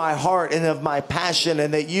of my heart and of my passion,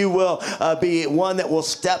 and that you will be one that will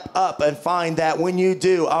step up and find that when you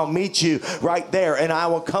do, I'll meet you right there, and I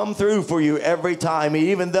will come through for you every time.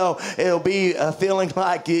 Even though it'll be feeling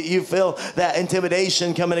like you feel that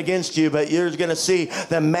intimidation coming against you, but you're going to see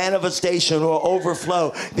the manifestation will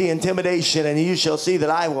overflow the intimidation, and you shall see that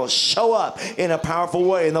I will show up in a powerful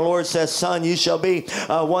way. And the Lord says, son, you shall be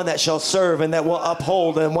one that shall serve and that will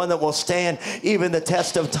uphold, and one that will stand even the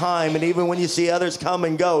test of time. And even when you see others come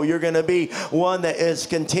and go, you're going to be one that is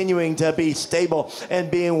continuing to be stable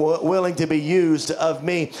and being willing to be used of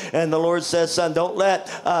me. And the Lord says, son, don't let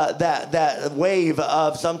that weight wave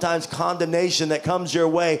of sometimes condemnation that comes your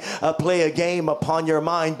way play a game upon your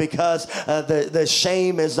mind, because the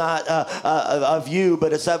shame is not of you,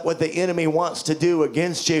 but it's what the enemy wants to do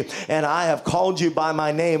against you. And I have called you by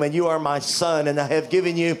my name, and you are my son, and I have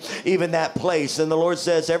given you even that place. And the Lord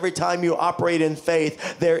says every time you operate in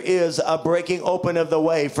faith, there is a breaking open of the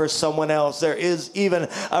way for someone else. There is even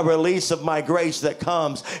a release of my grace that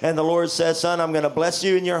comes. And the Lord says, son, I'm going to bless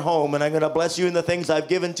you in your home, and I'm going to bless you in the things I've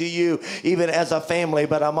given to you, even as a family,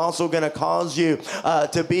 but I'm also going to cause you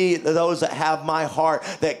to be those that have my heart,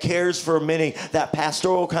 that cares for many, that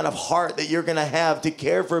pastoral kind of heart that you're going to have to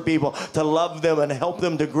care for people, to love them and help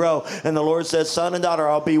them to grow. And the Lord says, son and daughter,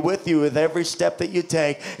 I'll be with you with every step that you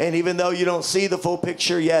take. And even though you don't see the full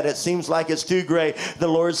picture yet, it seems like it's too great, the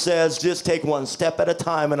Lord says, just take one step at a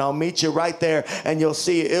time, and I'll meet you right there, and you'll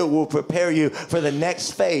see it will prepare you for the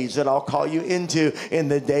next phase that I'll call you into in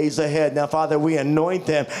the days ahead. Now, Father, we anoint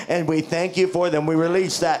them, and we thank you for them. We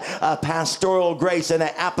release that pastoral grace and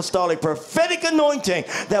that apostolic prophetic anointing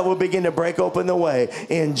that will begin to break open the way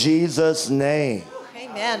in Jesus' name.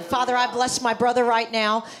 Amen. Father, I bless my brother right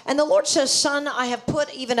now. And the Lord says, son, I have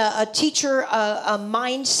put even a teacher, a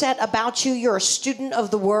mindset about you. You're a student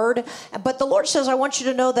of the word. But the Lord says, I want you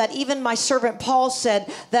to know that even my servant Paul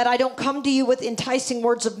said that I don't come to you with enticing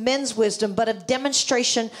words of men's wisdom, but of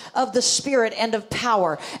demonstration of the Spirit and of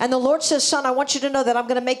power. And the Lord says, son, I want you to know that I'm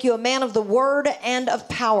going to make you a man of the word and of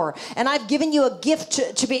power. And I've given you a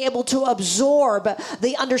gift to be able to absorb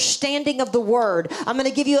the understanding of the word. I'm going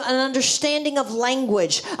to give you an understanding of language.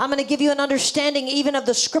 I'm going to give you an understanding even of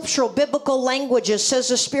the scriptural, biblical languages, says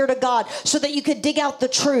the Spirit of God, so that you could dig out the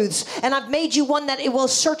truths. And I've made you one that it will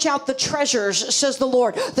search out the treasures, says the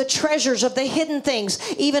Lord, the treasures of the hidden things,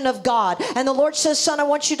 even of God. And the Lord says, son, I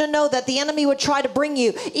want you to know that the enemy would try to bring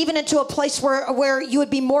you even into a place where you would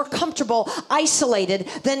be more comfortable, isolated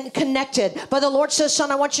than connected. But the Lord says,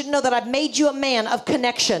 son, I want you to know that I've made you a man of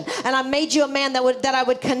connection. And I've made you a man that I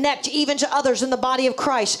would connect even to others in the body of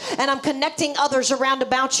Christ. And I'm connecting others around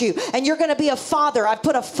about you, and you're going to be a father. I've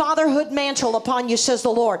put a fatherhood mantle upon you, says the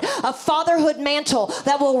Lord, a fatherhood mantle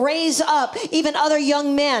that will raise up even other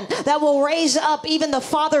young men, that will raise up even the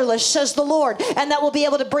fatherless, says the Lord, and that will be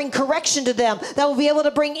able to bring correction to them, that will be able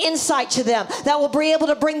to bring insight to them, that will be able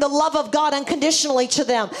to bring the love of God unconditionally to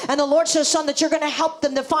them. And the Lord says, son, that you're going to help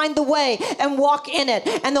them to find the way and walk in it.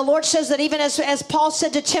 And the Lord says that even as Paul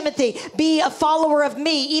said to Timothy, be a follower of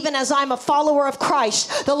me, even as I'm a follower of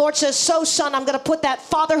Christ. The Lord says, so son, I'm going to put that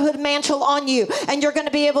fatherhood mantle on you, and you're going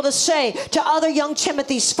to be able to say to other young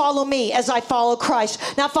Timothys, follow me as I follow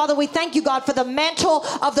Christ. Now, Father, we thank you, God, for the mantle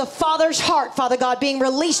of the Father's heart, Father God, being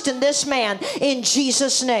released in this man in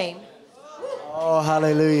Jesus' name. Oh,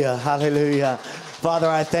 hallelujah, hallelujah. Father,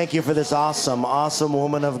 I thank you for this awesome, awesome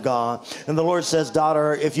woman of God. And the Lord says,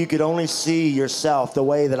 daughter, if you could only see yourself the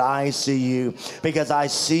way that I see you, because I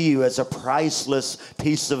see you as a priceless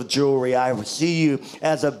piece of jewelry. I see you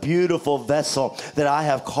as a beautiful vessel that I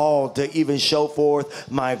have called to even show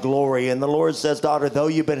forth my glory. And the Lord says, daughter, though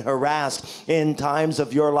you've been harassed in times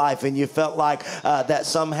of your life and you felt like that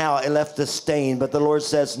somehow it left a stain, but the Lord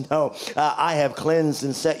says, no, I have cleansed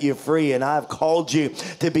and set you free, and I've called you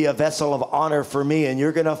to be a vessel of honor for me. And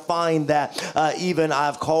you're going to find that even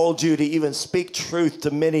I've called you to even speak truth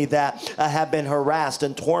to many that have been harassed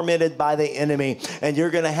and tormented by the enemy. And you're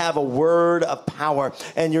going to have a word of power,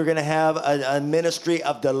 and you're going to have a ministry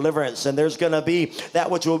of deliverance. And there's going to be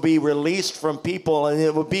that which will be released from people. And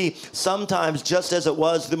it will be sometimes just as it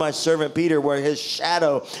was through my servant Peter, where his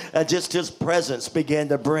shadow, just his presence began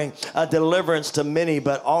to bring a deliverance to many.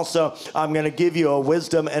 But also I'm going to give you a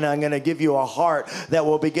wisdom, and I'm going to give you a heart that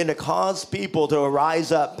will begin to cause people to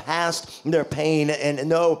rise up past their pain and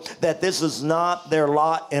know that this is not their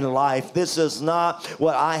lot in life. This is not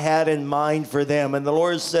what I had in mind for them. And the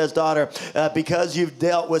Lord says, daughter, because you've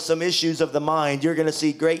dealt with some issues of the mind, you're going to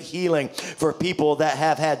see great healing for people that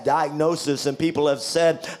have had diagnosis, and people have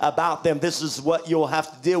said about them, this is what you'll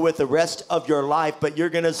have to deal with the rest of your life. But you're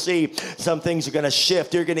going to see some things are going to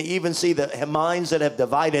shift. You're going to even see the minds that have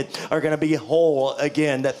divided are going to be whole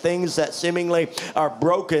again, that things that seemingly are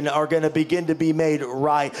broken are going to begin to be made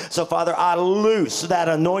right. So, Father, I loose that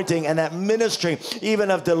anointing and that ministry, even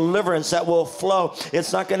of deliverance, that will flow.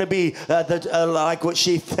 It's not going to be like what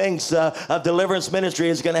she thinks of deliverance ministry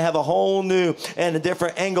is going to have a whole new and a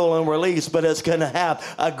different angle and release, but it's going to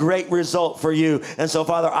have a great result for you. And so,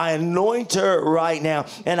 Father, I anoint her right now,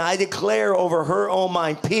 and I declare over her own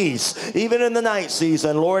mind peace, even in the night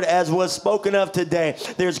season. Lord, as was spoken of today,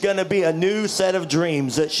 there's going to be a new set of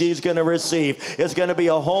dreams that she's going to receive. It's going to be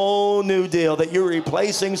a whole new deal that you're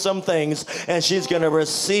replacing some things, and she's going to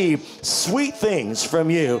receive sweet things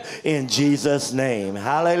from you in Jesus' name.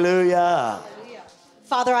 Hallelujah.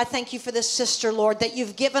 Father, I thank you for this sister, Lord, that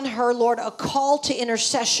you've given her, Lord, a call to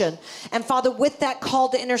intercession. And Father, with that call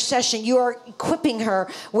to intercession, you are equipping her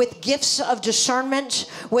with gifts of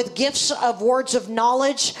discernment, with gifts of words of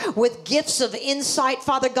knowledge, with gifts of insight,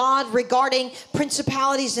 Father God, regarding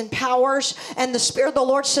principalities and powers. And the Spirit of the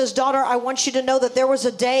Lord says, daughter, I want you to know that there was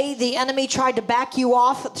a day the enemy tried to back you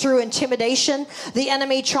off through intimidation. The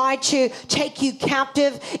enemy tried to take you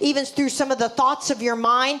captive, even through some of the thoughts of your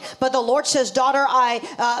mind. But the Lord says, daughter, I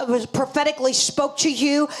was prophetically spoke to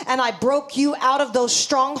you, and I broke you out of those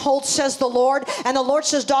strongholds, says the Lord. And the Lord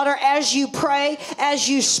says, daughter, as you pray, as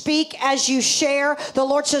you speak, as you share, the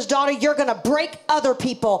Lord says, daughter, you're going to break other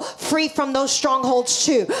people free from those strongholds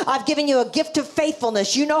too. I've given you a gift of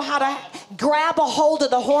faithfulness. You know how to grab a hold of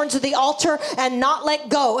the horns of the altar and not let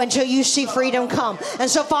go until you see freedom come. And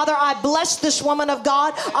so, Father, I bless this woman of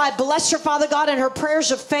God. I bless her, Father God, in her prayers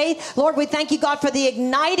of faith. Lord, we thank you, God, for the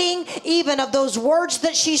igniting even of those words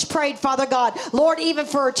that she's prayed, Father God. Lord, even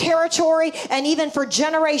for her territory and even for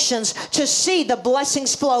generations to see the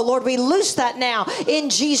blessings flow. Lord, we loose that now in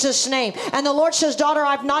Jesus' name. And the Lord says, daughter,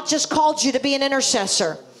 I've not just called you to be an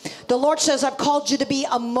intercessor. The Lord says, I've called you to be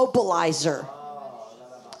a mobilizer.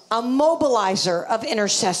 A mobilizer of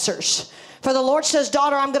intercessors. For the Lord says,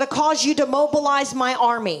 daughter, I'm going to cause you to mobilize my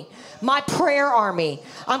army, my prayer army.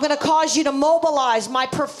 I'm going to cause you to mobilize my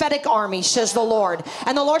prophetic army, says the Lord.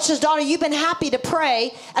 And the Lord says, daughter, you've been happy to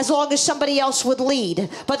pray as long as somebody else would lead.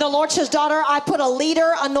 But the Lord says, daughter, I put a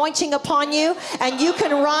leader anointing upon you, and you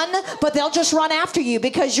can run, but they'll just run after you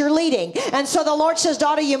because you're leading. And so the Lord says,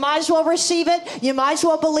 daughter, you might as well receive it. You might as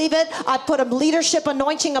well believe it. I put a leadership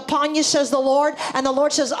anointing upon you, says the Lord. And the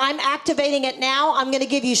Lord says, I'm activating it now. I'm going to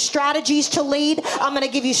give you strategies to lead. I'm going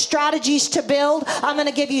to give you strategies to build. I'm going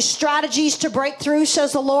to give you strategies to break through,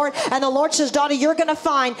 says the Lord. And the Lord says, daughter, you're going to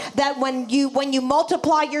find that when you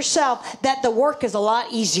multiply yourself, that the work is a lot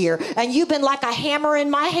easier. And you've been like a hammer in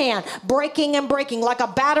my hand, breaking and breaking, like a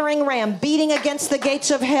battering ram, beating against the gates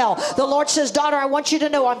of hell. The Lord says, daughter, I want you to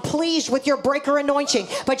know I'm pleased with your breaker anointing,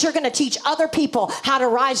 but you're going to teach other people how to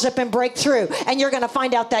rise up and break through. And you're going to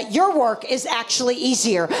find out that your work is actually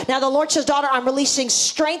easier. Now the Lord says, daughter, I'm releasing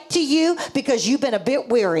strength to you because you've been a bit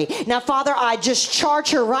weary. Now, Father, I just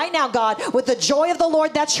charge her right now, God, with the joy of the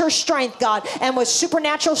Lord. That's her strength, God, and with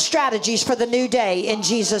supernatural strategies for the new day in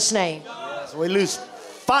Jesus' name. So we lose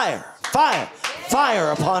fire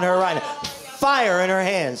upon her right now. Fire in her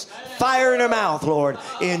hands, fire in her mouth, Lord,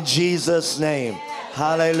 in Jesus' name.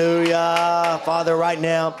 Hallelujah. Father, right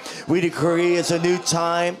now, we decree it's a new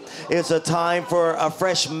time. It's a time for a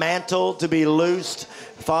fresh mantle to be loosed.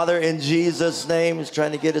 Father, in Jesus' name, he's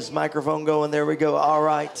trying to get his microphone going. There we go. All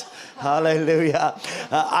right. Hallelujah.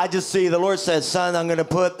 I just see the Lord says, son, I'm going to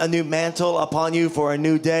put a new mantle upon you for a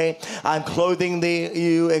new day. I'm clothing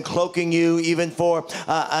you and cloaking you even for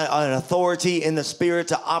an authority in the spirit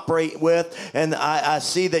to operate with. And I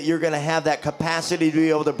see that you're going to have that capacity to be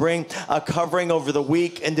able to bring a covering over the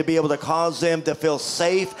weak and to be able to cause them to feel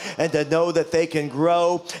safe and to know that they can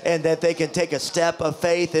grow and that they can take a step of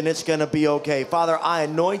faith and it's going to be okay. Father, I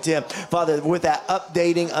anoint him, Father, with that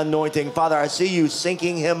updating anointing. Father, I see you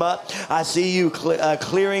syncing him up. I see you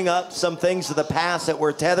clearing up some things of the past that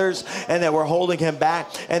were tethers and that were holding him back,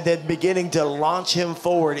 and then beginning to launch him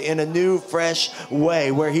forward in a new, fresh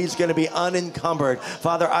way where he's going to be unencumbered.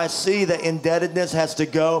 Father, I see that indebtedness has to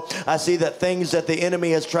go. I see that things that the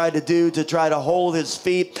enemy has tried to do to try to hold his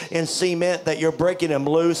feet in cement, that you're breaking him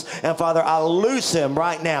loose. And Father, I loose him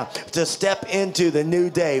right now to step into the new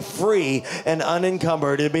day free and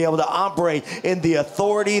unencumbered, to be able to operate in the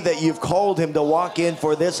authority that you've called him to walk in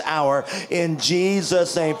for this hour. In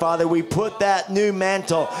Jesus' name, Father, we put that new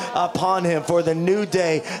mantle upon him for the new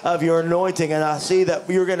day of your anointing. And I see that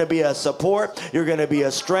you're going to be a support, you're going to be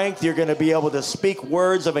a strength, you're going to be able to speak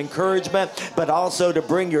words of encouragement, but also to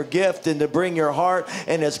bring your gift and to bring your heart.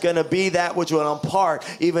 And it's going to be that which will impart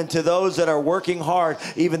even to those that are working hard,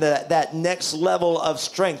 even that next level of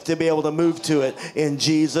strength to be able to move to it. In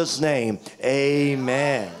Jesus' name,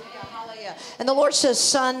 amen. And the Lord says,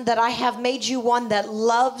 son, that I have made you one that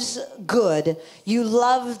loves good. You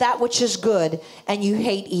love that which is good, and you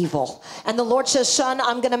hate evil. And the Lord says, son,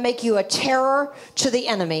 I'm going to make you a terror to the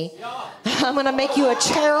enemy. I'm going to make you a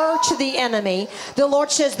terror to the enemy. The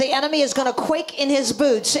Lord says the enemy is going to quake in his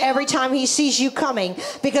boots every time he sees you coming,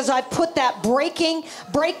 because I put that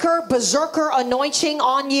breaker, berserker anointing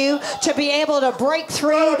on you to be able to break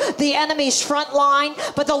through the enemy's front line.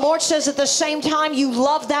 But the Lord says at the same time, you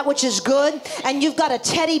love that which is good. good and you've got a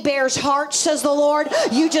teddy bear's heart, says the Lord.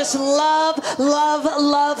 You just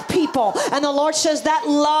love people. And the Lord says that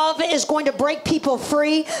love is going to break people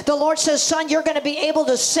free. The Lord says, son, you're going to be able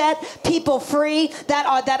to set people free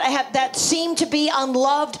that seem to be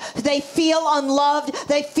unloved. They feel unloved.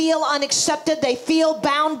 They feel unaccepted. They feel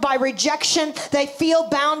bound by rejection. They feel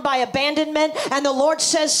bound by abandonment. And the Lord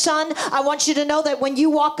says, son, I want you to know that when you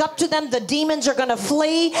walk up to them, the demons are going to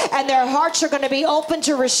flee and their hearts are going to be open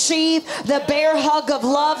to receive the bear hug of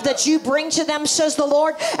love that you bring to them, says the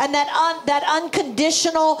Lord. And that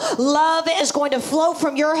unconditional love is going to flow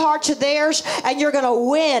from your heart to theirs, and you're going to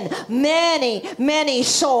win many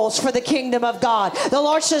souls for the kingdom of God. The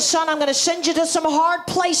Lord says, son, I'm going to send you to some hard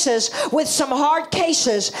places with some hard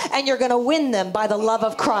cases, and you're going to win them by the love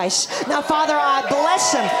of Christ. Now, Father, I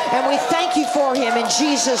bless him, and we thank you for him in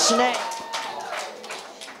Jesus' name.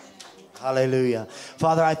 Hallelujah.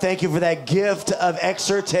 Father, I thank you for that gift of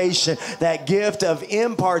exhortation, that gift of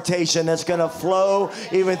impartation that's going to flow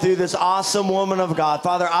even through this awesome woman of God.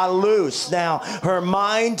 Father, I loose now her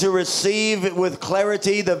mind to receive with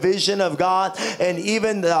clarity the vision of God, and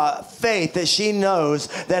even the faith that she knows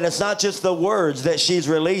that it's not just the words that she's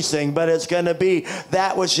releasing, but it's going to be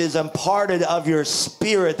that which is imparted of your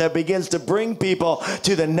spirit that begins to bring people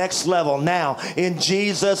to the next level. Now, in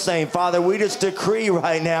Jesus' name, Father, we just decree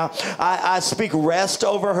right now, I speak rest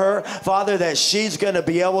over her, Father, that she's going to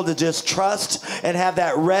be able to just trust and have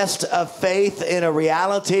that rest of faith in a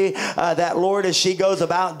reality that, Lord, as she goes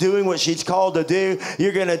about doing what she's called to do,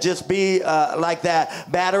 you're going to just be like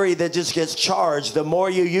that battery that just gets charged. The more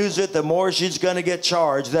you use it, the more she's going to get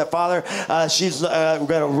charged. That, Father, she's going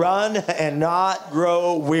to run and not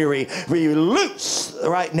grow weary. We loose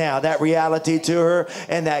right now that reality to her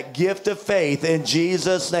and that gift of faith in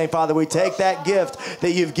Jesus' name. Father, we take that gift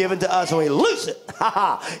that you've given to us and we loose it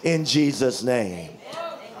in Jesus' name.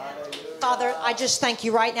 Father, I just thank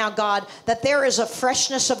you right now, God, that there is a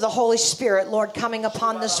freshness of the Holy Spirit, Lord, coming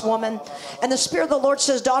upon this woman. And the Spirit of the Lord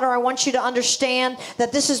says, daughter, I want you to understand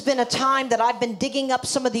that this has been a time that I've been digging up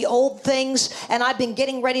some of the old things, and I've been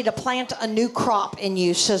getting ready to plant a new crop in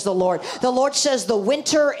you, says the Lord. The Lord says the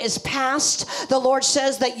winter is past. The Lord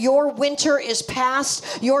says that your winter is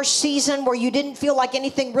past. Your season where you didn't feel like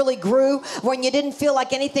anything really grew, when you didn't feel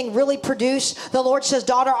like anything really produced. The Lord says,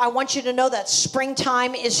 daughter, I want you to know that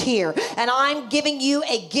springtime is here. And I'm giving you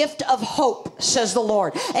a gift of hope, says the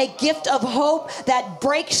Lord. A gift of hope that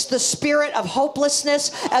breaks the spirit of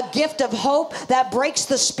hopelessness. A gift of hope that breaks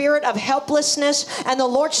the spirit of helplessness. And the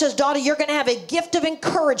Lord says, daughter, you're going to have a gift of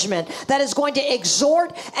encouragement that is going to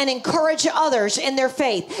exhort and encourage others in their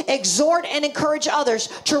faith. Exhort and encourage others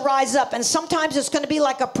to rise up. And sometimes it's going to be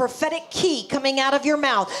like a prophetic key coming out of your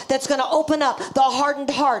mouth that's going to open up the hardened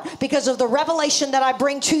heart because of the revelation that I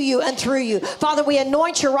bring to you and through you. Father, we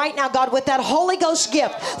anoint you right now, God, with that Holy Ghost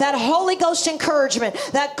gift, that Holy Ghost encouragement,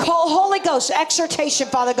 that Holy Ghost exhortation,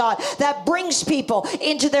 Father God, that brings people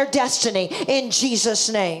into their destiny in Jesus'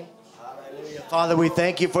 name. Father, we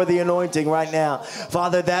thank you for the anointing right now.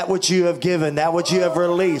 Father, that which you have given, that which you have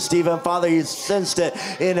released, even, Father, he's sensed it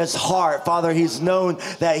in his heart. Father, he's known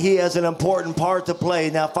that he has an important part to play.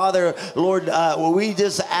 Now, Father, Lord, we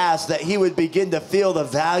just ask that he would begin to feel the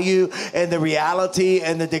value and the reality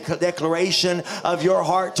and the declaration of your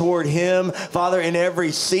heart toward him. Father, in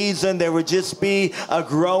every season, there would just be a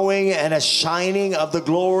growing and a shining of the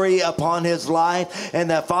glory upon his life. And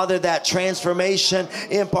that, Father, that transformation,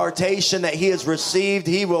 impartation that he has received,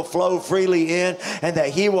 he will flow freely in, and that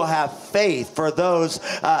he will have faith for those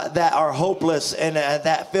that are hopeless and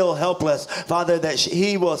that feel helpless. Father, that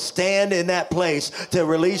he will stand in that place to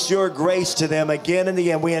release your grace to them again and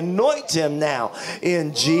again. We anoint him now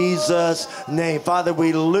in Jesus' name. Father,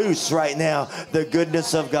 we loose right now the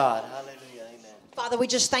goodness of God. Father, we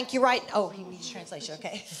just thank you right... Oh, he needs translation,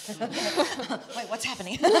 okay. Wait, what's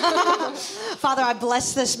happening? Father, I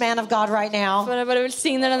bless this man of God right now. For jeg bare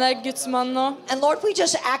velsigner den der Guds mann nå. And Lord, we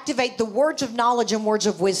just activate the words of knowledge and words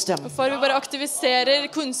of wisdom. For vi bare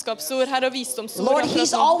aktiviserer kunnskapsord her og visdomsord. Lord,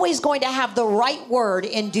 he's always going to have the right word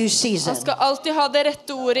in due season. Han skal alltid ha det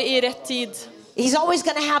rette ordet i rett tid. He's always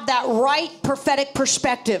going to have that right prophetic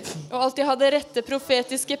perspective. Og alltid ha det rette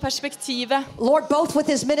profetiske perspektivet. Lord, both with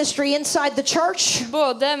his ministry inside the church,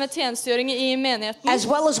 både med tjenestegjøring i menigheten, as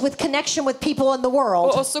well as with connection with people in the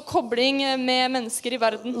world. Og også kobling med mennesker i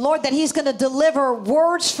verden. Lord, that he's going to deliver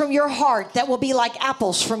words from your heart that will be like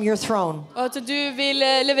apples from your throne. Og at du vil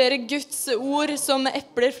levere Guds ord som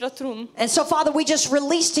epler fra tronen. And so, Father, we just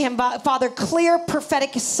release to him, Father, clear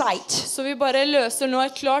prophetic sight. Så vi bare løser nå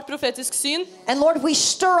et klart profetisk syn. And Lord, we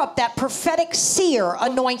stir up that prophetic seer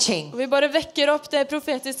anointing. Vi bare vekker opp det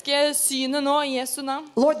profetiske synet nå i Jesu navn.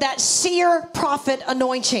 Lord, that seer prophet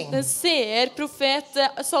anointing. Den seer profet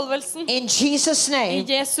salvelsen In Jesus' i name.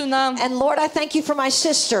 Jesu navn. And Lord, I thank you for my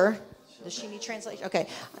sister. Does she need translation? Okay.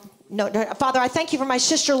 No, Father, I thank you for my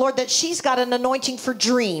sister, Lord, that she's got an anointing for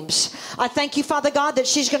dreams. I thank you, Father God, that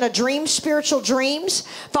she's going to dream spiritual dreams.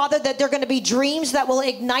 Father, that they're going to be dreams that will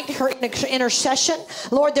ignite her intercession.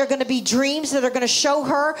 Lord, they're going to be dreams that are going to show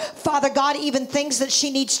her, Father God, even things that she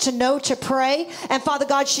needs to know to pray. And Father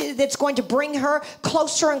God, that's going to bring her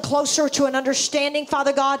closer and closer to an understanding,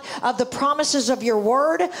 Father God, of the promises of your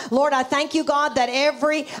word. Lord, I thank you, God, that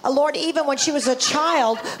Lord, even when she was a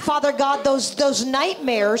child, Father God, those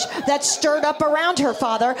nightmares that stirred up around her,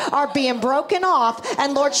 Father, are being broken off.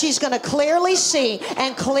 And Lord, she's going to clearly see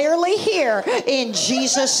and clearly hear in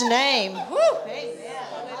Jesus' name. Woo. Amen.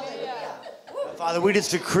 Father, we just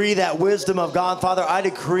decree that wisdom of God. Father, I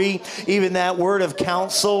decree even that word of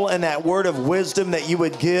counsel and that word of wisdom that you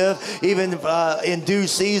would give, even in due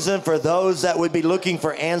season for those that would be looking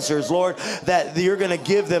for answers, Lord, that you're going to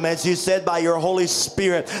give them, as you said, by your Holy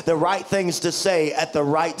Spirit, the right things to say at the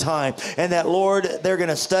right time. And that, Lord, they're going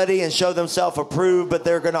to study and show themselves approved, but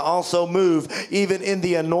they're going to also move even in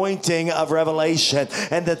the anointing of revelation,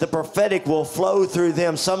 and that the prophetic will flow through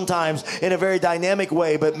them, sometimes in a very dynamic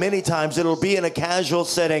way, but many times it'll be in a casual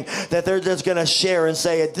setting, that they're just going to share and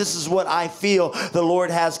say, this is what I feel the Lord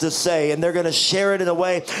has to say. And they're going to share it in a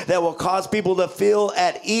way that will cause people to feel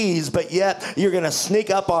at ease, but yet you're going to sneak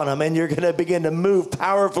up on them and you're going to begin to move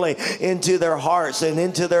powerfully into their hearts and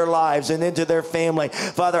into their lives and into their family.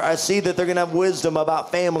 Father, I see that they're going to have wisdom about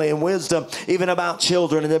family and wisdom even about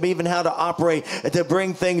children, and even how to operate, to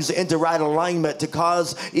bring things into right alignment, to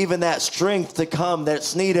cause even that strength to come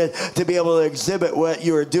that's needed to be able to exhibit what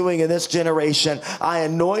you are doing in this generation. I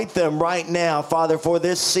anoint them right now, Father, for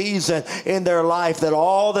this season in their life, that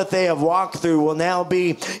all that they have walked through will now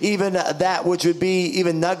be even that which would be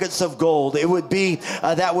even nuggets of gold. It would be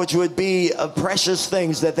that which would be precious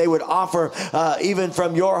things that they would offer even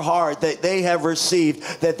from your heart that they have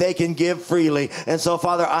received, that they can give freely. And so,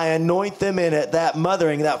 Father, I anoint them in it, that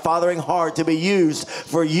mothering, that fathering heart to be used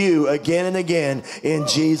for you again and again in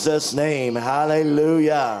Jesus' name.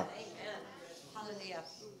 Hallelujah.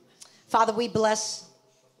 Father, we bless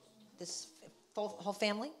this whole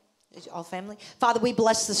family. All family. Father, we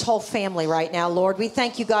bless this whole family right now, Lord. We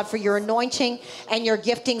thank you, God, for your anointing and your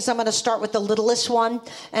giftings. I'm going to start with the littlest one.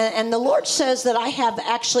 And the Lord says that I have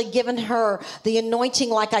actually given her the anointing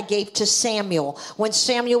like I gave to Samuel. When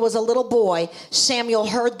Samuel was a little boy, Samuel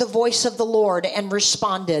heard the voice of the Lord and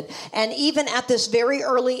responded. And even at this very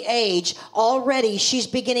early age, already she's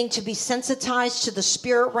beginning to be sensitized to the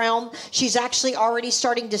spirit realm. She's actually already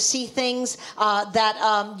starting to see things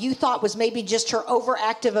that you thought was maybe just her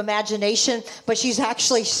overactive imagination, but she's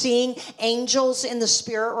actually seeing angels in the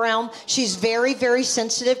spirit realm. She's very, very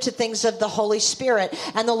sensitive to things of the Holy Spirit.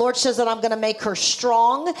 And the Lord says that I'm going to make her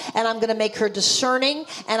strong, and I'm going to make her discerning,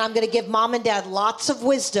 and I'm going to give mom and dad lots of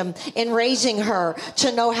wisdom in raising her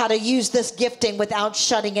to know how to use this gifting without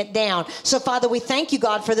shutting it down. So, Father, we thank you,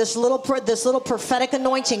 God, for this little prophetic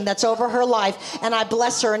anointing that's over her life, and I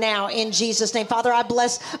bless her now in Jesus' name. Father, I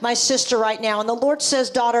bless my sister right now. And the Lord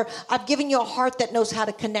says, daughter, I've given you a heart that knows how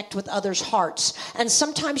to connect with others' hearts. And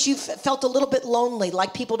sometimes you've felt a little bit lonely,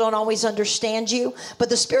 like people don't always understand you. But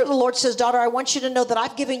the Spirit of the Lord says, daughter, I want you to know that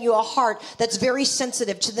I've given you a heart that's very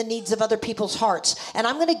sensitive to the needs of other people's hearts. And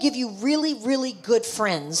I'm going to give you really, really good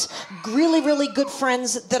friends. Really, really good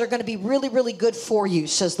friends that are going to be really, really good for you,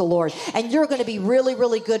 says the Lord. And you're going to be really,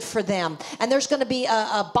 really good for them. And there's going to be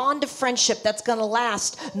a bond of friendship that's going to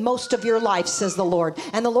last most of your life, says the Lord.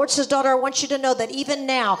 And the Lord says, daughter, I want you to know that even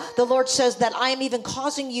now, the Lord says that I am even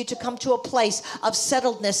causing you to come to a place of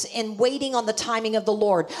settledness in waiting on the timing of the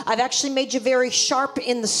Lord. I've actually made you very sharp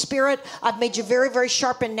in the spirit. I've made you very, very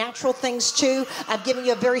sharp in natural things too. I've given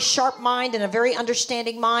you a very sharp mind and a very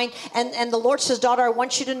understanding mind. And the Lord says, daughter, I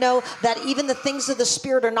want you to know that even the things of the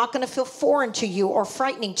Spirit are not going to feel foreign to you or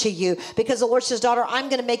frightening to you, because the Lord says, daughter, I'm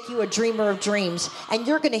going to make you a dreamer of dreams, and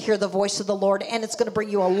you're going to hear the voice of the Lord, and it's going to bring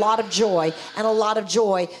you a lot of joy, and a lot of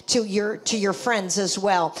joy to your friends as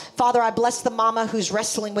well. Father, I bless the mama who's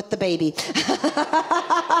wrestling dealing with the baby.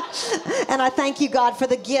 And I thank you, God, for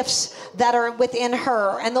the gifts that are within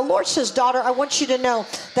her. And the Lord says, daughter, I want you to know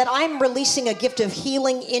that I'm releasing a gift of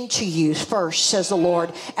healing into you first, says the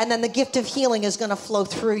Lord. And then the gift of healing is going to flow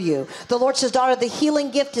through you. The Lord says, daughter, the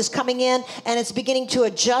healing gift is coming in, and it's beginning to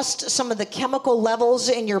adjust some of the chemical levels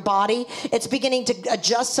in your body. It's beginning to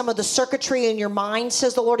adjust some of the circuitry in your mind,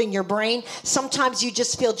 says the Lord, in your brain. Sometimes you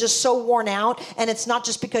just feel just so worn out, and it's not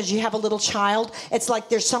just because you have a little child. It's like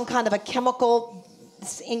there's some kind of a chemical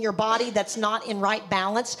in your body that's not in right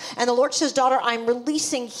balance. And the Lord says, daughter, I'm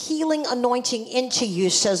releasing healing anointing into you,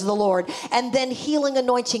 says the Lord. And then healing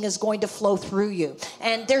anointing is going to flow through you.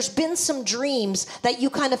 And there's been some dreams that you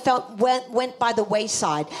kind of felt went by the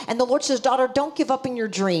wayside. And the Lord says, daughter, don't give up in your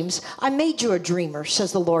dreams. I made you a dreamer,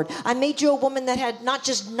 says the Lord. I made you a woman that had not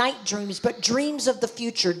just night dreams, but dreams of the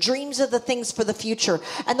future, dreams of the things for the future.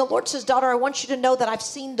 And the Lord says, daughter, I want you to know that I've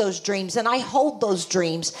seen those dreams and I hold those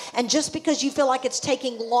dreams. And just because you feel like it's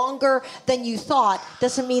taking longer than you thought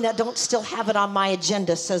doesn't mean I don't still have it on my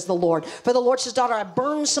agenda, says the Lord. For the Lord says, daughter, I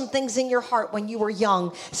burned some things in your heart when you were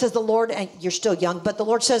young, says the Lord. And you're still young, but the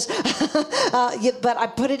Lord says, but I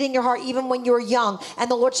put it in your heart even when you were young. And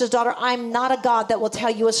the Lord says, daughter, I'm not a God that will tell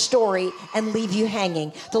you a story and leave you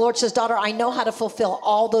hanging. The Lord says, daughter, I know how to fulfill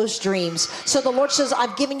all those dreams. So the Lord says,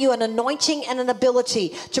 I've given you an anointing and an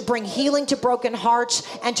ability to bring healing to broken hearts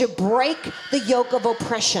and to break the yoke of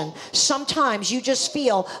oppression. Sometimes you just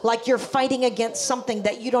feel like you're fighting against something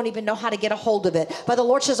that you don't even know how to get a hold of it. But the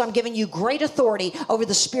Lord says, I'm giving you great authority over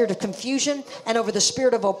the spirit of confusion and over the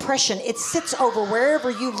spirit of oppression. It sits over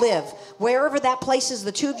wherever you live. Wherever that place is,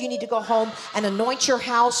 the two of you need to go home and anoint your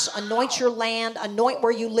house, anoint your land, anoint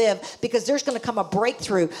where you live, because there's going to come a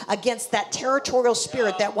breakthrough against that territorial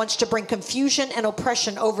spirit that wants to bring confusion and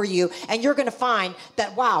oppression over you. And you're going to find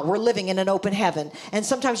that, wow, we're living in an open heaven. And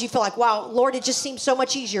sometimes you feel like, wow, Lord, it just seems so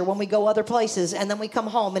much easier when we go other places, and then we come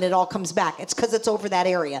home and it all comes back. It's because it's over that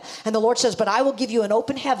area. And the Lord says, but I will give you an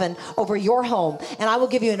open heaven over your home, and I will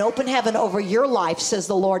give you an open heaven over your life, says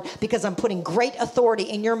the Lord, because I'm putting great authority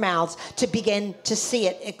in your mouths to begin to see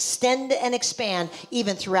it extend and expand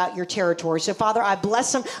even throughout your territory. So, Father, I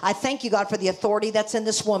bless them. I thank you, God, for the authority that's in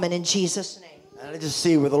this woman in Jesus' name. And I just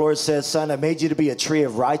see where the Lord says, son, I made you to be a tree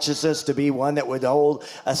of righteousness, to be one that would hold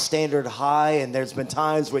a standard high. And there's been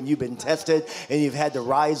times when you've been tested and you've had to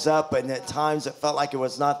rise up. And at times it felt like it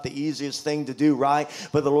was not the easiest thing to do, right?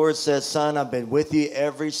 But the Lord says, son, I've been with you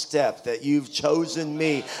every step that you've chosen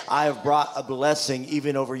me. I have brought a blessing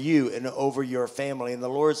even over you and over your family. And the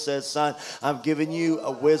Lord says, son, I'm giving you a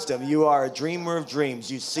wisdom. You are a dreamer of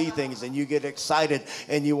dreams. You see things and you get excited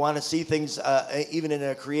and you want to see things even in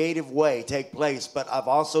a creative way take place. But I've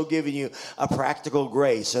also given you a practical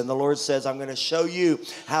grace. And the Lord says, I'm going to show you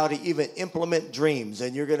how to even implement dreams.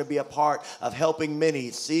 And you're going to be a part of helping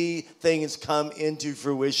many see things come into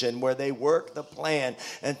fruition where they work the plan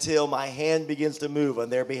until my hand begins to move on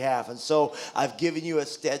their behalf. And so I've given you a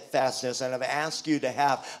steadfastness, and I've asked you to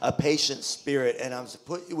have a patient spirit. And I've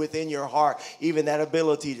put within your heart even that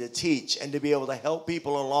ability to teach and to be able to help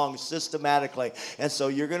people along systematically. And so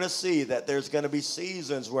you're going to see that there's going to be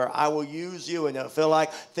seasons where I will use you, and it'll feel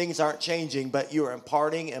like things aren't changing, but you are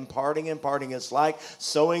imparting. It's like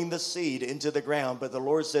sowing the seed into the ground. But the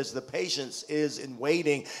Lord says the patience is in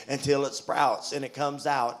waiting until it sprouts and it comes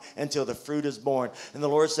out until the fruit is born. And the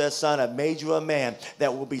Lord says, son, I've made you a man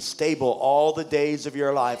that will be stable all the days of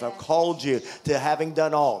your life. I've called you to, having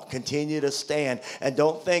done all, continue to stand. And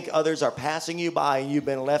don't think others are passing you by and you've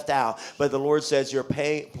been left out. But the Lord says you're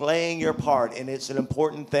playing your part, and it's an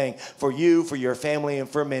important thing for you, for your family, and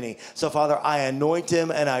for many. So, Father, I anoint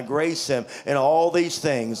him and I grace him in all these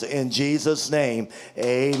things in Jesus' name.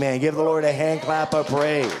 Amen. Give the Lord a hand clap of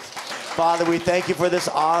praise. Father, we thank you for this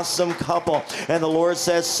awesome couple. And the Lord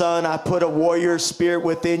says, son, I put a warrior spirit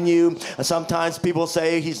within you. Sometimes people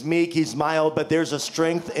say he's meek, he's mild, but there's a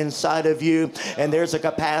strength inside of you. And there's a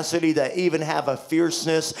capacity to even have a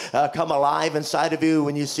fierceness come alive inside of you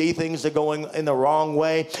when you see things are going in the wrong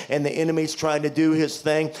way and the enemy's trying to do his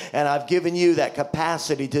thing. And I've given you that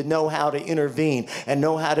capacity to know how to intervene and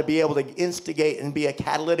know how to be able to instigate and be a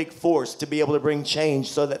catalytic force to be able to bring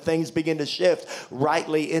change so that things begin to shift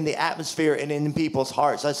rightly in the atmosphere and in people's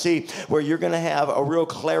hearts. I see where you're going to have a real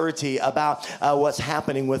clarity about what's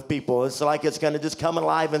happening with people. It's like it's going to just come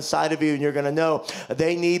alive inside of you, and you're going to know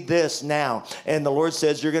they need this now. And the Lord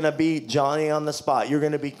says you're going to be Johnny on the spot. You're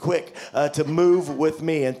going to be quick to move with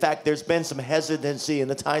me. In fact, there's been some hesitancy in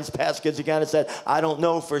the times past because you kind of said, I don't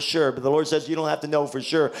know for sure. But the Lord says you don't have to know for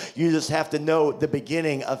sure. You just have to know the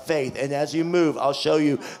beginning of faith. And as you move, I'll show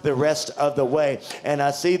you the rest of the way. And I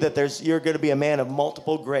see that you're going to be a man of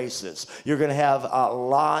multiple graces. purposes. You're going to have a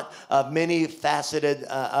lot of many faceted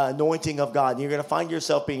anointing of God. You're going to find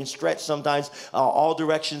yourself being stretched sometimes all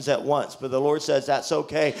directions at once. But the Lord says that's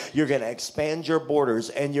okay. You're going to expand your borders,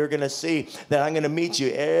 and you're going to see that I'm going to meet you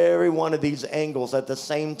every one of these angles at the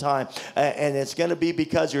same time. And it's going to be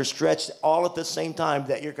because you're stretched all at the same time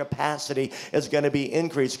that your capacity is going to be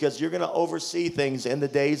increased, because you're going to oversee things in the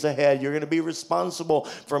days ahead. You're going to be responsible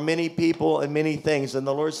for many people and many things. And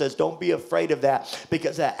the Lord says, don't be afraid of that,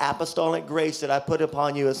 because that apostolic grace that I put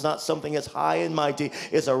upon you is not something that's high and mighty.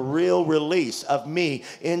 It's a real release of me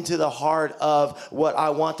into the heart of what I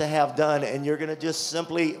want to have done. And you're going to just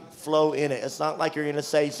simply flow in it. It's not like you're going to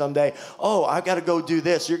say someday, oh, I got to go do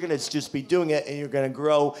this. You're going to just be doing it, and you're going to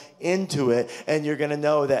grow into it, and you're going to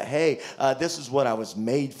know that, hey, this is what I was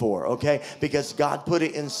made for, okay? Because God put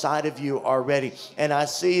it inside of you already. And I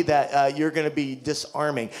see that you're going to be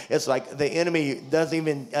disarming. It's like the enemy doesn't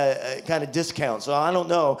even kind of discount. So I don't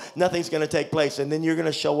know. Nothing's going to take place. And then you're going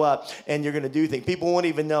to show up, and you're going to do things. People won't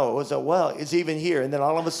even know. It's like, well, it's even here. And then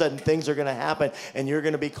all of a sudden, things are going to happen, and you're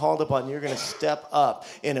going to be called upon. You're going to step up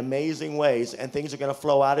in amazing ways, and things are going to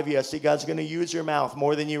flow out of you. I see God's going to use your mouth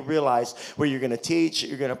more than you realize, where you're going to teach,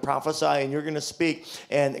 you're going to prophesy, and you're going to speak.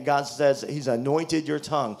 And God says he's anointed your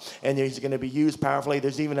tongue, and he's going to be used powerfully.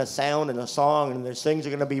 There's even a sound and a song, and there's things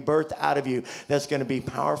that are going to be birthed out of you that's going to be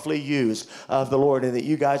powerfully used of the Lord, and that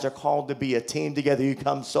you guys are called to be a team together. You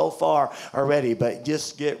come so far already, but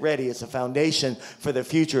just get ready. It's a foundation for the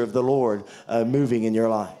future of the Lord moving in your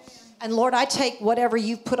life. And Lord, I take whatever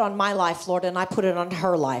you've put on my life, Lord, and I put it on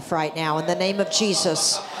her life right now in the name of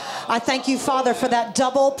Jesus. I thank you, Father, for that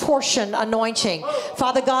double portion anointing.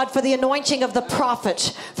 Father God, for the anointing of the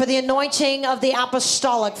prophet, for the anointing of the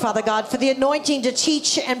apostolic, Father God, for the anointing to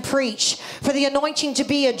teach and preach, for the anointing to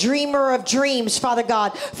be a dreamer of dreams, Father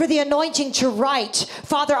God, for the anointing to write.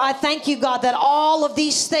 Father, I thank you, God, that all of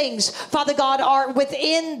these things, Father God, are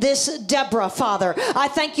within this Deborah, Father. I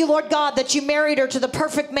thank you, Lord God, that you married her to the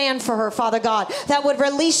perfect man for her, Father God, that would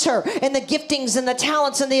release her in the giftings and the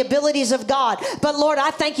talents and the abilities of God. But Lord,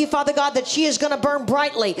 I thank you, Father God, that she is going to burn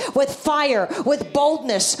brightly with fire, with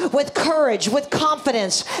boldness, with courage, with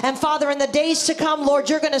confidence. And Father, in the days to come, Lord,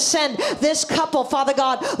 you're going to send this couple, Father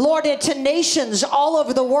God, Lord, into nations all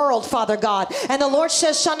over the world, Father God. And the Lord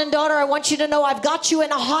says, son and daughter, I want you to know I've got you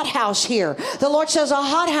in a hothouse here. The Lord says a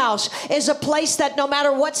hothouse is a place that no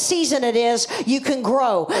matter what season it is, you can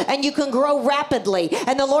grow, and you can grow rapidly.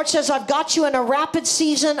 And the Lord says, I've got you in a rapid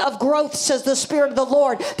season of growth, says the Spirit of the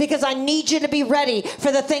Lord, because I need you to be ready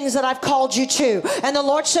for the things that I've called you to. And the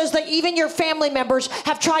Lord says that even your family members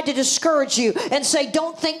have tried to discourage you and say,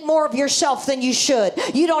 don't think more of yourself than you should.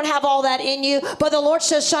 You don't have all that in you. But the Lord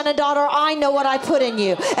says, son and daughter, I know what I put in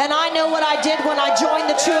you, and I know what I did when I joined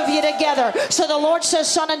the two of you together. So the Lord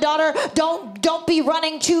says, son and daughter, don't be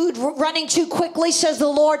running too quickly, says the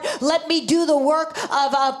Lord. Let me do the work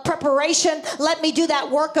of preparation. Let me do that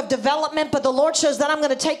work of development. But the Lord says that I'm going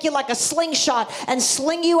to take you like a slingshot and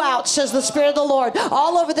sling you out, says the Spirit of the Lord,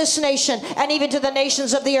 all over this nation and even to the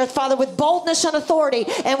nations of the earth, Father, with boldness and authority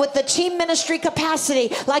and with the team ministry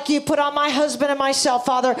capacity like you put on my husband and myself,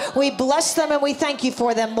 Father. We bless them and we thank you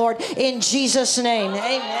for them, Lord, in Jesus' name.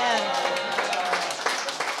 Amen.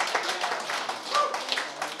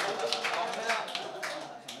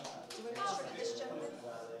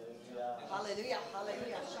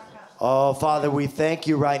 Oh, Father, we thank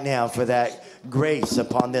you right now for that grace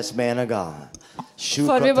upon this man of God.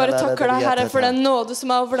 Far, vi bare takker deg, Herre, for den nåde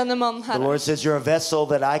som over denne mannen, The Herre. Lord says you're a vessel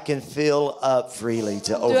that I can fill up freely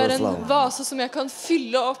to Du en overflow. vase som jeg kan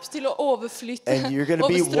fylle opp til å overflyte, And you're going to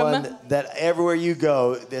be overstrømme. one that everywhere you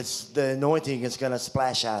go, the anointing is going to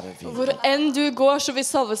splash out of you. Hvor enn du går, så vil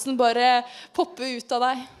salvelsen bare poppe ut av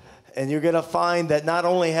deg. And you're going to find that not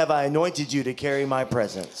only have I anointed you to carry my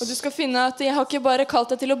presence, Og du skal finne at jeg har ikke bare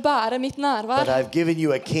kalt deg til å bære mitt but nærvær, I've given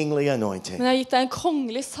you a kingly anointing. men jeg har gitt deg en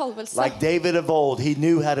kongelig salvelse. Like David of old, he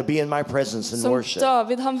knew how to be in my presence and Som worship.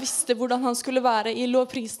 David, han visste hvordan han skulle være i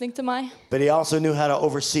lovprisning til meg. But he also knew how to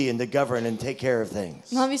oversee and to govern and take care of things.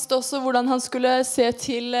 Men han visste også hvordan han skulle se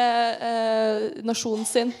til nasjonen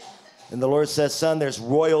sin. And the Lord says, son, there's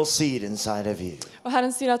royal seed inside of you. Og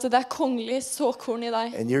Herren sier at det kongelig såkorn i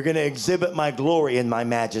deg. And you're going to exhibit my glory and my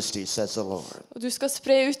majesty, says the Lord. Og du skal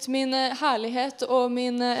spre ut min herlighet og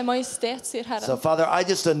min majestet, sier Herren. So, Father, I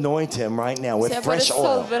just anoint him right now with Så jeg bare fresh oil.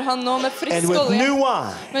 salver han nå med And frisk with olje. new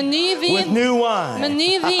wine. Med ny With vin. new wine. Med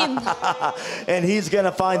ny vin. And he's going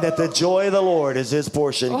to find that the joy of the Lord is his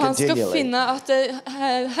portion Og han skal continually. finne at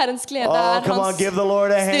Herrens glede Oh, come on, hans give the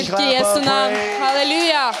Lord a hand styrke i clap Jesu of navn. praise.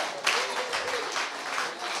 Halleluja.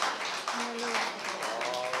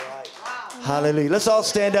 Hallelujah. Let's all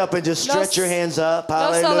stand up and just stretch your hands up. La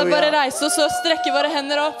oss alle bare Hallelujah. reise oss og strekke våre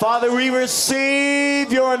hender opp. Father, we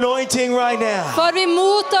receive your anointing right now. Far, vi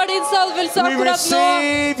mottar din salvelse We akkurat nå.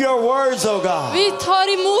 receive your words, oh God. Vi tar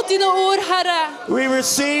imot dine ord, Herre. We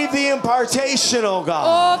receive the impartation, oh God.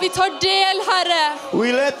 Og vi tar del, Herre.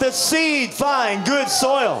 We let the seed find good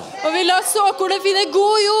soil. Og vi lar såkornet finne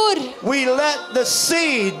god jord. We let the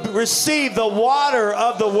seed receive the water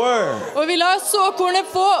of the word. Og vi lar såkornet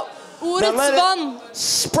få Now ordets let vann. it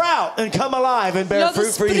sprout and come alive and bear La det fruit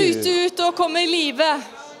for sprute you. ut og komme i live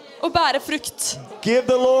og bære frukt. Give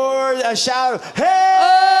the Lord a shout. Hey!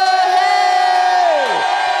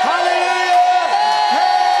 Hallelujah!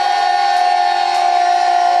 Hey!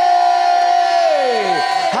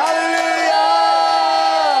 Hallelujah!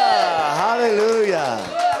 Hallelujah!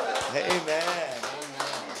 Amen.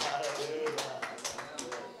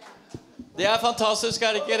 Det fantastisk,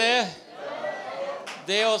 det ikke det?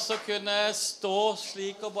 Det også kunne stå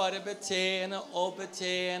slik og bare betjene og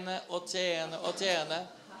betjene og tjene og tjene.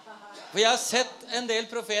 For jeg har sett en del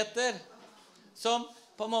profeter som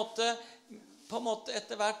på en måte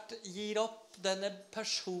etter hvert gir opp denne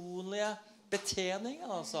personlige betjeningen,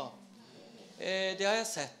 altså. Det har jeg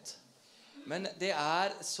sett. Men det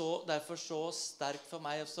derfor så sterkt for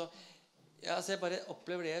meg også. Jeg bare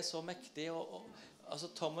opplever det så mektig. Altså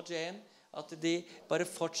Tom og Jane, at de bare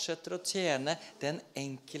fortsetter å tjene den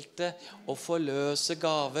enkelte og forløse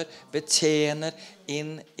gaver, betjener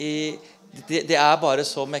inn i... Det bare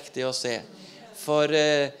så mektig å se. For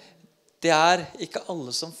det ikke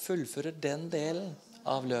alle som fullfører den delen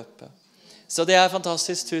av løpet. Så det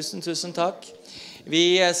fantastisk. Tusen takk.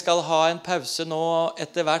 Vi skal ha en pause nå.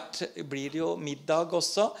 Etter hvert blir det jo middag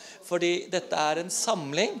også, fordi dette en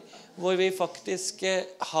samling hvor vi faktisk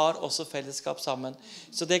har også fellesskap sammen.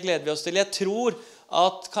 Så det gleder vi oss til. Jeg tror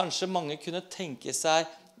at kanskje mange kunne tenke seg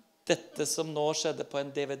dette som nå skjedde på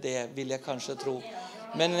en DVD, vil jeg kanskje tro.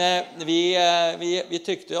 Men vi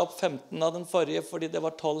trykte opp 15 av den forrige fordi det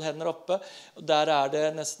var 12 hender oppe, og der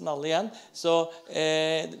det nesten alle igjen. Så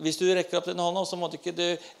hvis du rekker opp din hånd, så må du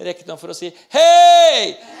ikke rekke den for å si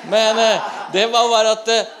hei! Men det var bare at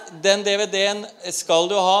den DVD-en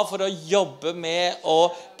skal du ha for å jobbe med,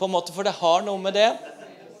 og på en måte, for det har noe med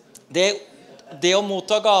det å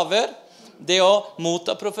motta gaver, det å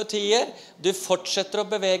motta profetier. Du fortsetter å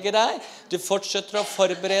bevege deg, du fortsetter å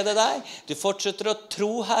forberede deg, du fortsetter å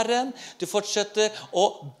tro Herren, du fortsetter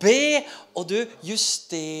å be, og du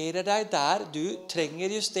justerer deg der du trenger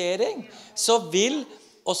justering.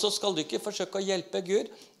 Og så skal du ikke forsøke å hjelpe Gud,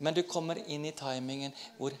 men du kommer inn i timingen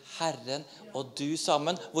hvor Herren og du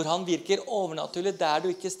sammen, hvor han virker overnaturlig der du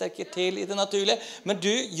ikke strekker til i det naturlige, men du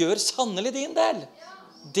gjør sannelig din del.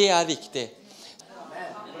 Det viktig.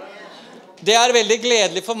 Det veldig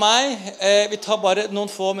gledelig for meg. Vi tar bare noen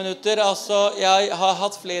få minutter. Altså, jeg har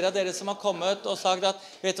hatt flere av dere som har kommet og sagt at,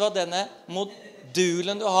 vet du hva, denne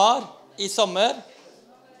modulen du har i sommer,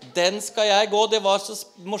 den skal jeg gå. Det var så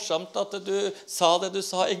morsomt at du sa det du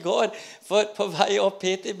sa i går. For på vei opp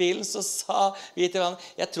hit i bilen så sa vi til hverandre,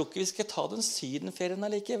 jeg tror ikke vi skal ta den sydenferien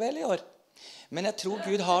allikevel i år. Men jeg tror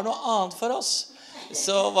Gud har noe annet for oss.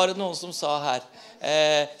 Så var det noen som sa her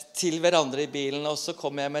til hverandre i bilen, og så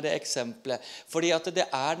kom jeg med det eksempelet. Fordi at det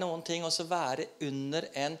noen ting å være under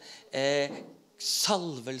en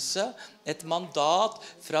salvelse, et mandat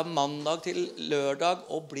fra mandag til lørdag,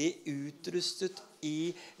 og bli utrustet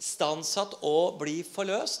istandsatt og bli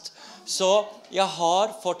forløst. Så jeg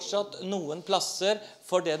har fortsatt noen plasser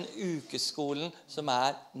for den ukeskolen som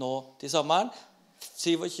nå til sommeren,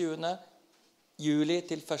 27. juli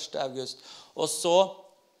til 1. august. Og så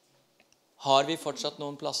har vi fortsatt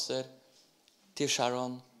noen plasser til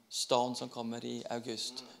Sharon Stone som kommer i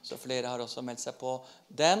august. Så flere har også meldt seg på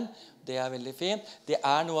den. Det veldig fint. Det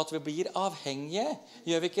noe at vi blir avhengige.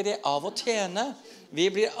 Gjør vi ikke det av å tjene? Vi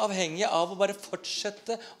blir avhengige av å bare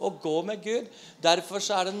fortsette å gå med Gud. Derfor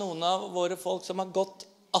så det noen av våre folk som har gått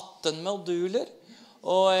 18 moduler.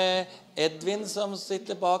 Og Edvin som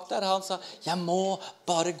sitter bak der, han sa, jeg må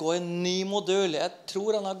bare gå en ny modul. Jeg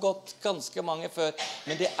tror han har gått ganske mange før.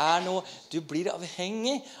 Men det noe, du blir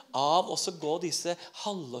avhengig av også gå disse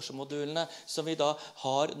halvårsmodulene som vi da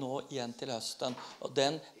har nå igjen til høsten. Og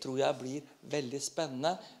den tror jeg blir veldig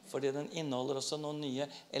spennende, fordi den inneholder også noen nye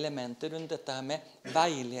elementer rundt dette her med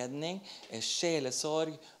veiledning,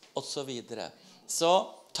 sjelesorg og så videre. Så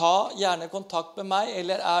ta gjerne kontakt med meg,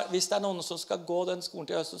 eller hvis det noen som skal gå den skolen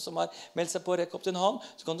til høsten som har meldt seg på, rekk opp din hånd,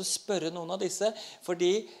 så kan du spørre noen av disse,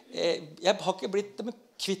 fordi jeg har ikke blitt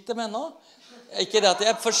kvitt dem ennå. Ikke det at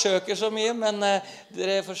jeg forsøker så mye, men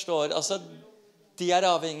dere forstår, altså, de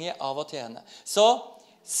avhengige av å tjene. Så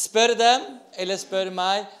spør dem, eller spør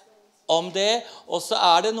meg, om det. Og så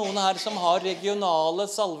det noen her som har regionale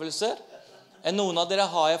salvelser. Noen av dere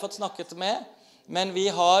har jeg fått snakket med, men vi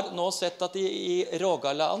har nå sett at i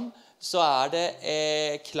Rogaland så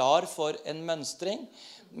det klar for en mønstring.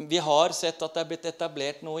 Vi har sett at det blitt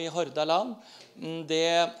etablert noe i Hordaland.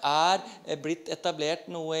 Det blitt etablert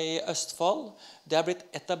noe i Østfold. Det blitt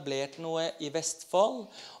etablert noe i Vestfold.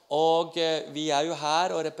 Og vi jo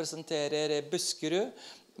her og representerer Buskerud.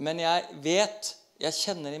 Men jeg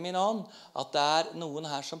kjenner i min ånd at det noen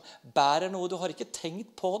her som bærer noe. Du har ikke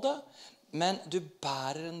tenkt på det, men du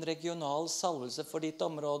bærer en regional salvelse for ditt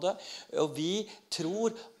område. Og vi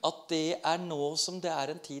tror at det nå som det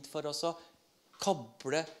en tid for oss å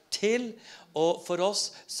koble til. Og for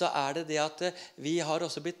oss så det at vi har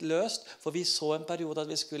også blitt løst, for vi så en periode at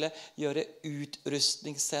vi skulle gjøre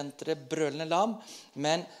utrustningssenteret Brølende Lam.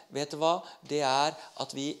 Men vet du hva? Det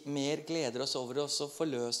at vi mer gleder oss over oss å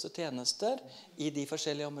forløse tjenester i de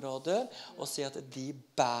forskjellige områder, og se at de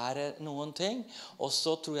bærer noen ting. Og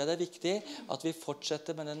så tror jeg det viktig at vi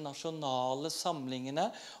fortsetter med den nasjonale samlingene,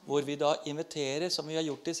 hvor vi da inviterer, som vi har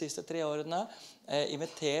gjort de siste 3 årene,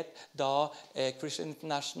 invitert da Christian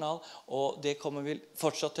International, og det kommer vi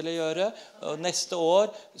fortsatt til å gjøre. Og neste år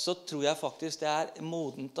så tror jeg faktisk det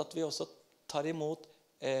modent at vi også tar imot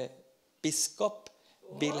biskop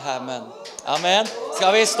Bill Hamon. Amen.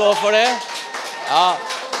 Skal vi stå for det? Ja.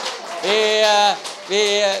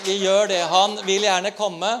 Vi gjør det. Han vil gjerne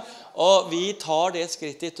komme, og vi tar det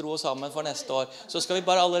skrittet i tro sammen for neste år. Så skal vi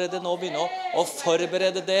bare allerede nå begynne å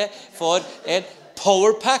forberede det for en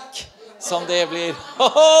powerpack, som det blir.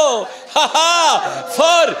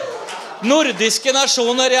 For nordiske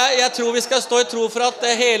nasjoner, jeg tror vi skal stå i tro for at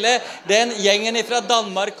hele den gjengen fra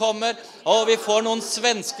Danmark kommer, og vi får noen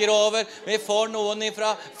svensker over, vi får noen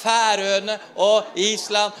fra Færøyene og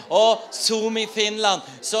Island og Zoom i Finland,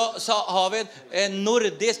 så har vi en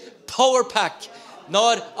nordisk powerpack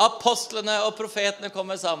når apostlene og profetene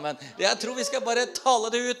kommer sammen. Jeg tror vi skal bare tale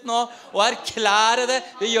det ut nå og erklære det.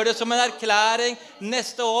 Vi gjør det som en erklæring.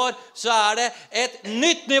 Neste år så det et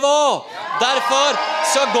nytt nivå. Derfor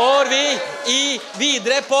så går vi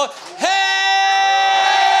videre på hei!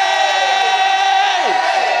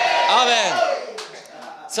 Amen.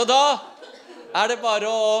 Så da det bare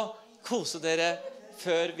å kose dere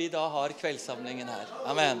før vi da har kveldssamlingen her.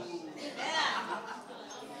 Amen.